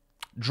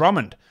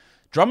 Drummond.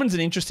 Drummond's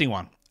an interesting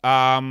one.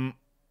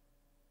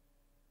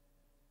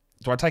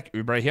 Do I take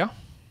Oubre here?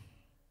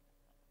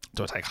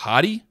 Do I take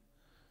Hardy?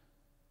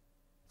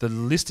 The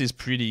list is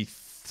pretty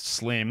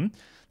slim.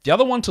 The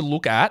other one to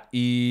look at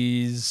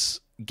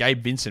is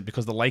Gabe Vincent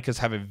because the Lakers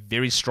have a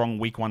very strong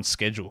week 1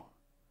 schedule.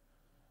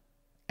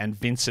 And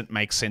Vincent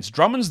makes sense.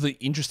 Drummond's the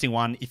interesting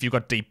one if you've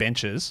got deep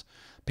benches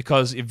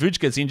because if Vooch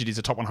gets injured, he's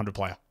a top 100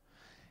 player.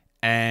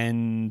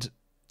 And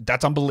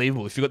that's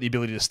unbelievable if you've got the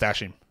ability to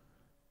stash him.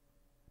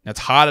 Now,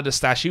 it's harder to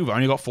stash you. We've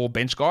only got 4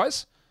 bench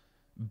guys.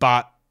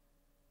 But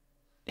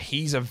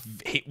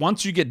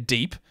once you get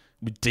deep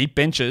with deep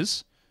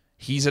benches,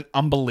 he's an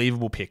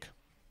unbelievable pick.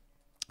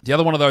 The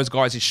other one of those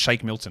guys is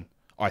Shake Milton,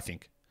 I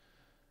think.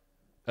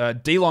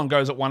 D-Long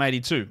goes at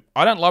 182.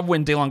 I don't love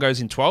when D-Long goes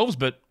in 12s,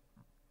 but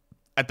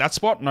at that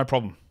spot, no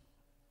problem.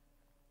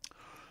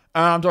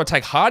 Do I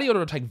take Hardy or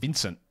do I take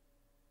Vincent?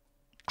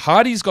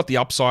 Hardy's got the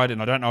upside,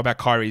 and I don't know about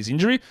Kyrie's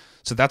injury,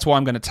 so that's why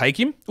I'm going to take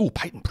him. Ooh,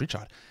 Peyton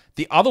Pritchard.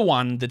 The other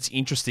one that's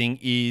interesting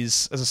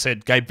is, as I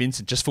said, Gabe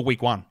Vincent, just for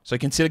week 1. So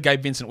consider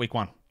Gabe Vincent week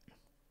 1.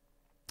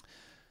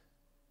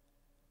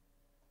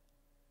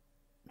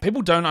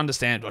 People don't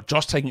understand,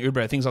 Josh taking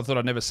Oubre, things I thought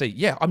I'd never see.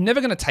 Yeah, I'm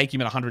never going to take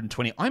him at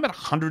 120. I'm at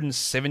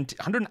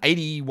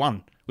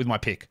 181 with my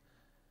pick.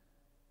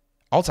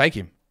 I'll take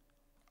him.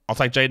 I'll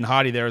take Jaden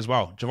Hardy there as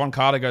well. Javon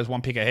Carter goes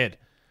 1 pick ahead.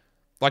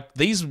 Like,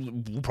 these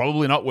will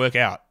probably not work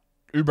out.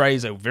 Oubre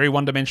is a very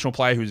one-dimensional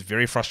player who's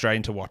very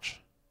frustrating to watch.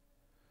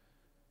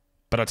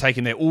 But I take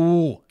him there.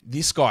 Ooh,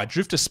 this guy,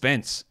 Drifter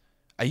Spence.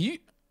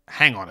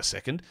 Hang on a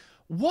second.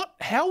 What?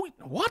 How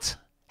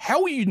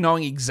are you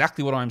knowing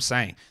exactly what I'm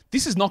saying?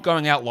 This is not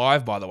going out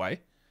live, by the way.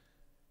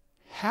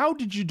 How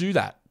did you do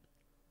that?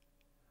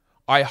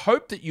 I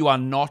hope that you are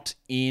not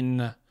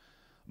in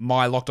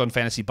my Locked On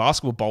Fantasy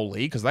Basketball Bowl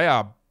League, because they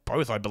are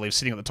both, I believe,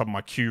 sitting at the top of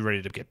my queue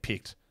ready to get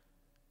picked.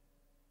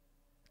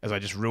 As I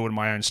just ruined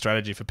my own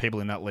strategy for people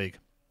in that league.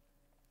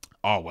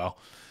 Oh, well.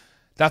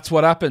 That's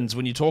what happens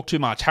when you talk too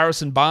much.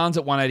 Harrison Barnes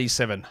at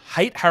 187.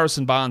 Hate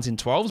Harrison Barnes in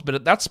 12s, but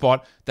at that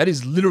spot, that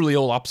is literally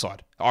all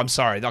upside. I'm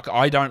sorry.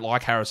 I don't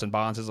like Harrison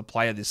Barnes as a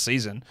player this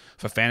season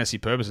for fantasy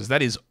purposes.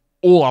 That is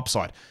all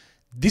upside.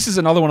 This is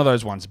another one of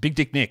those ones. Big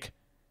Dick Nick.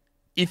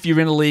 If you're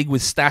in a league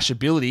with stash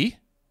ability,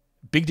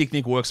 Big Dick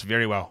Nick works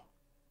very well.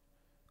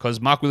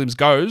 Because Mark Williams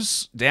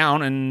goes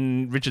down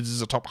and Richards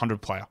is a top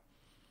 100 player.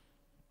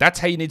 That's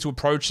how you need to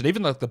approach it.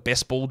 Even like the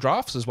best ball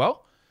drafts as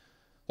well.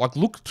 Like,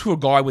 look to a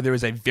guy where there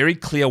is a very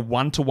clear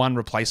 1-to-1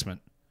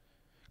 replacement.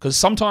 Because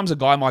sometimes a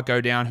guy might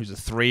go down who's a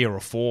 3 or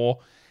a 4,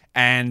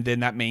 and then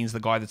that means the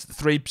guy that's the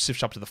 3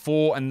 shifts up to the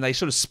 4, and they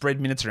sort of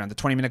spread minutes around. The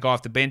 20-minute guy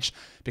off the bench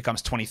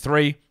becomes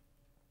 23.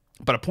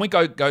 But a point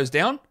guard goes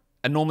down,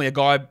 and normally a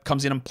guy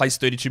comes in and plays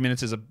 32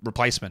 minutes as a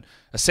replacement.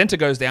 A center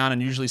goes down,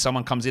 and usually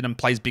someone comes in and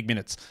plays big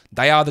minutes.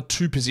 They are the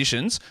 2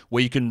 positions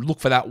where you can look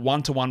for that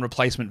 1-to-1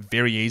 replacement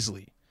very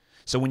easily.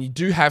 So when you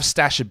do have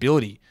stash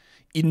ability,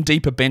 in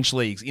deeper bench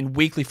leagues, in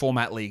weekly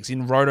format leagues,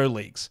 in roto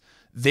leagues,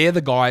 they're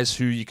the guys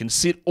who you can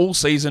sit all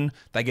season,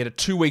 they get a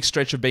 2-week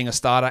stretch of being a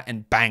starter,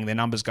 and bang, their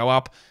numbers go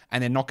up,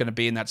 and they're not going to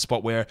be in that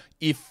spot where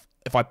if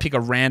I pick a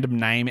random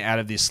name out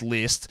of this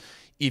list,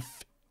 I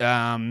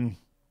don't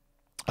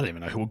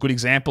even know who a good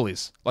example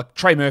is. Like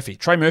Trey Murphy.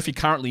 Trey Murphy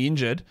currently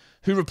injured.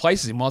 Who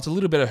replaces him? Well, it's a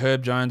little bit of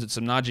Herb Jones, it's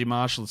some Najee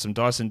Marshall, it's some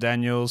Dyson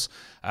Daniels,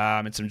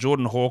 it's some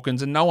Jordan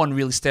Hawkins, and no one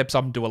really steps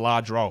up into a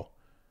large role.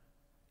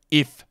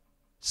 If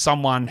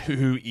someone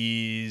who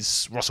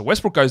is Russell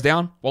Westbrook goes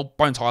down, well,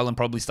 Bones Highland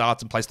probably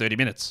starts and plays 30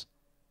 minutes.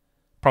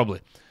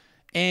 Probably.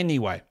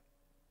 Anyway.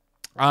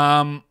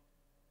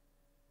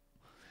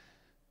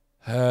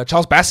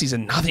 Charles Bassey's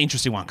another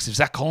interesting one because if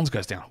Zach Collins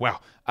goes down, wow.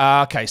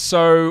 Okay,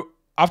 so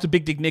after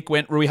Big Dick Nick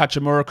went, Rui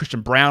Hachimura,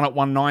 Christian Brown at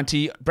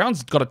 190.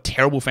 Brown's got a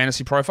terrible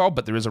fantasy profile,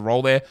 but there is a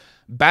role there.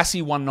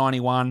 Bassey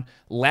 191,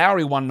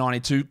 Lowry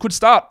 192. Could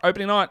start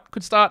opening night.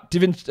 Could start.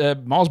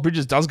 Miles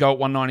Bridges does go at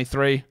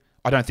 193.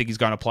 I don't think he's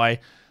going to play.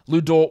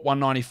 Lou Dort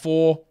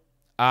 194.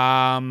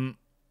 And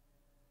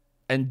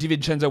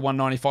DiVincenzo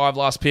 195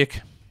 last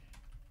pick.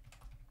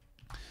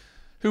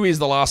 Who is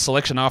the last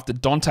selection after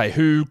Dante?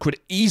 Who could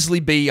easily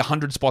be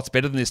 100 spots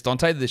better than this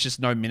Dante? There's just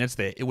no minutes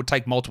there. It would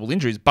take multiple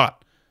injuries,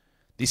 but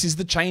this is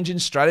the change in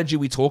strategy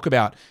we talk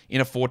about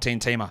in a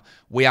 14-teamer.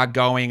 We are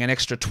going an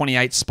extra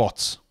 28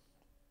 spots.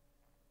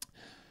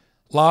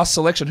 Last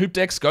selection,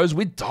 Hoopdex goes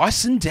with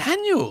Dyson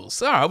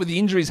Daniels. All right, with the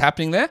injuries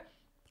happening there,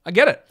 I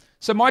get it.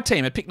 So my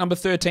team at pick number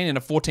 13 in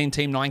a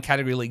 14-team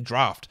 9-category league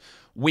draft,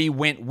 we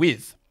went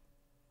with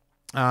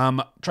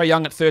Trae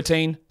Young at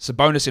 13,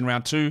 Sabonis in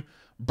round 2,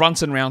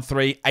 Brunson round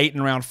 3,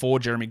 Ayton round 4,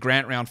 Jeremy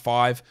Grant round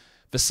 5,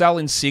 Vassell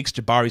in 6,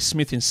 Jabari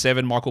Smith in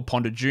 7, Michael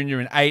Ponder Jr.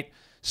 in 8,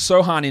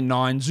 Sohan in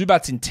 9,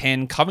 Zubats in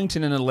 10,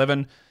 Covington in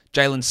 11,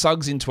 Jalen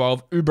Suggs in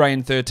 12, Oubre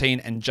in 13,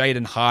 and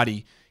Jaden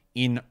Hardy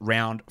in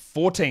round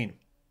 14.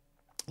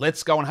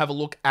 Let's go and have a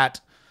look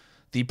at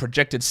the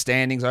projected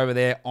standings over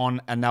there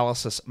on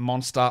Analysis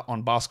Monster,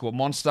 on Basketball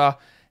Monster.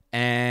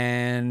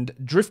 And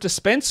Drifter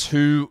Spence,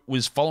 who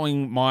was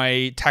following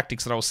my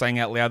tactics that I was saying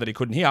out loud that he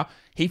couldn't hear,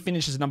 he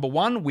finishes number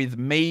 1 with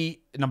me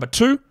number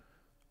 2.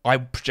 I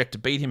project to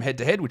beat him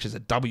head-to-head, which is a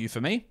W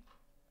for me.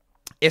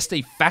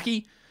 SD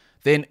Faki,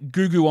 then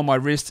Gugu on my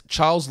wrist,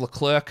 Charles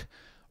Leclerc,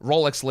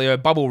 Rolex Leo,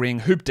 Bubble Ring,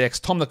 Hoopdex,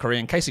 Tom the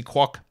Korean, Casey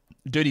Kwok,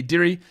 Dirty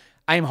Dirry,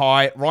 Aim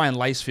High, Ryan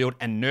Lacefield,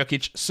 and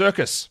Nurkic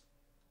Circus.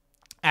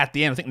 At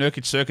the end, I think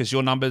Nurkic Circus,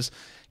 your numbers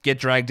get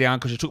dragged down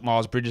because you took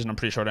Miles Bridges, and I'm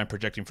pretty sure I don't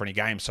project him for any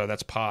games, so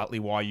that's partly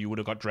why you would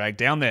have got dragged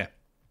down there.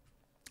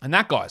 And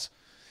that, guys,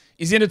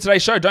 is the end of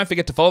today's show. Don't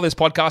forget to follow this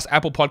podcast,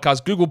 Apple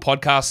Podcasts, Google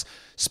Podcasts,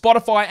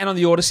 Spotify, and on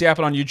the Odyssey app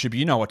and on YouTube.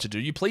 You know what to do.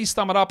 You please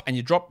thumb it up and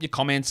you drop your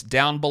comments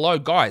down below.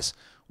 Guys,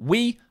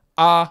 we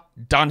are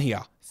done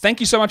here. Thank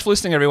you so much for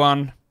listening,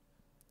 everyone.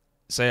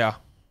 See ya.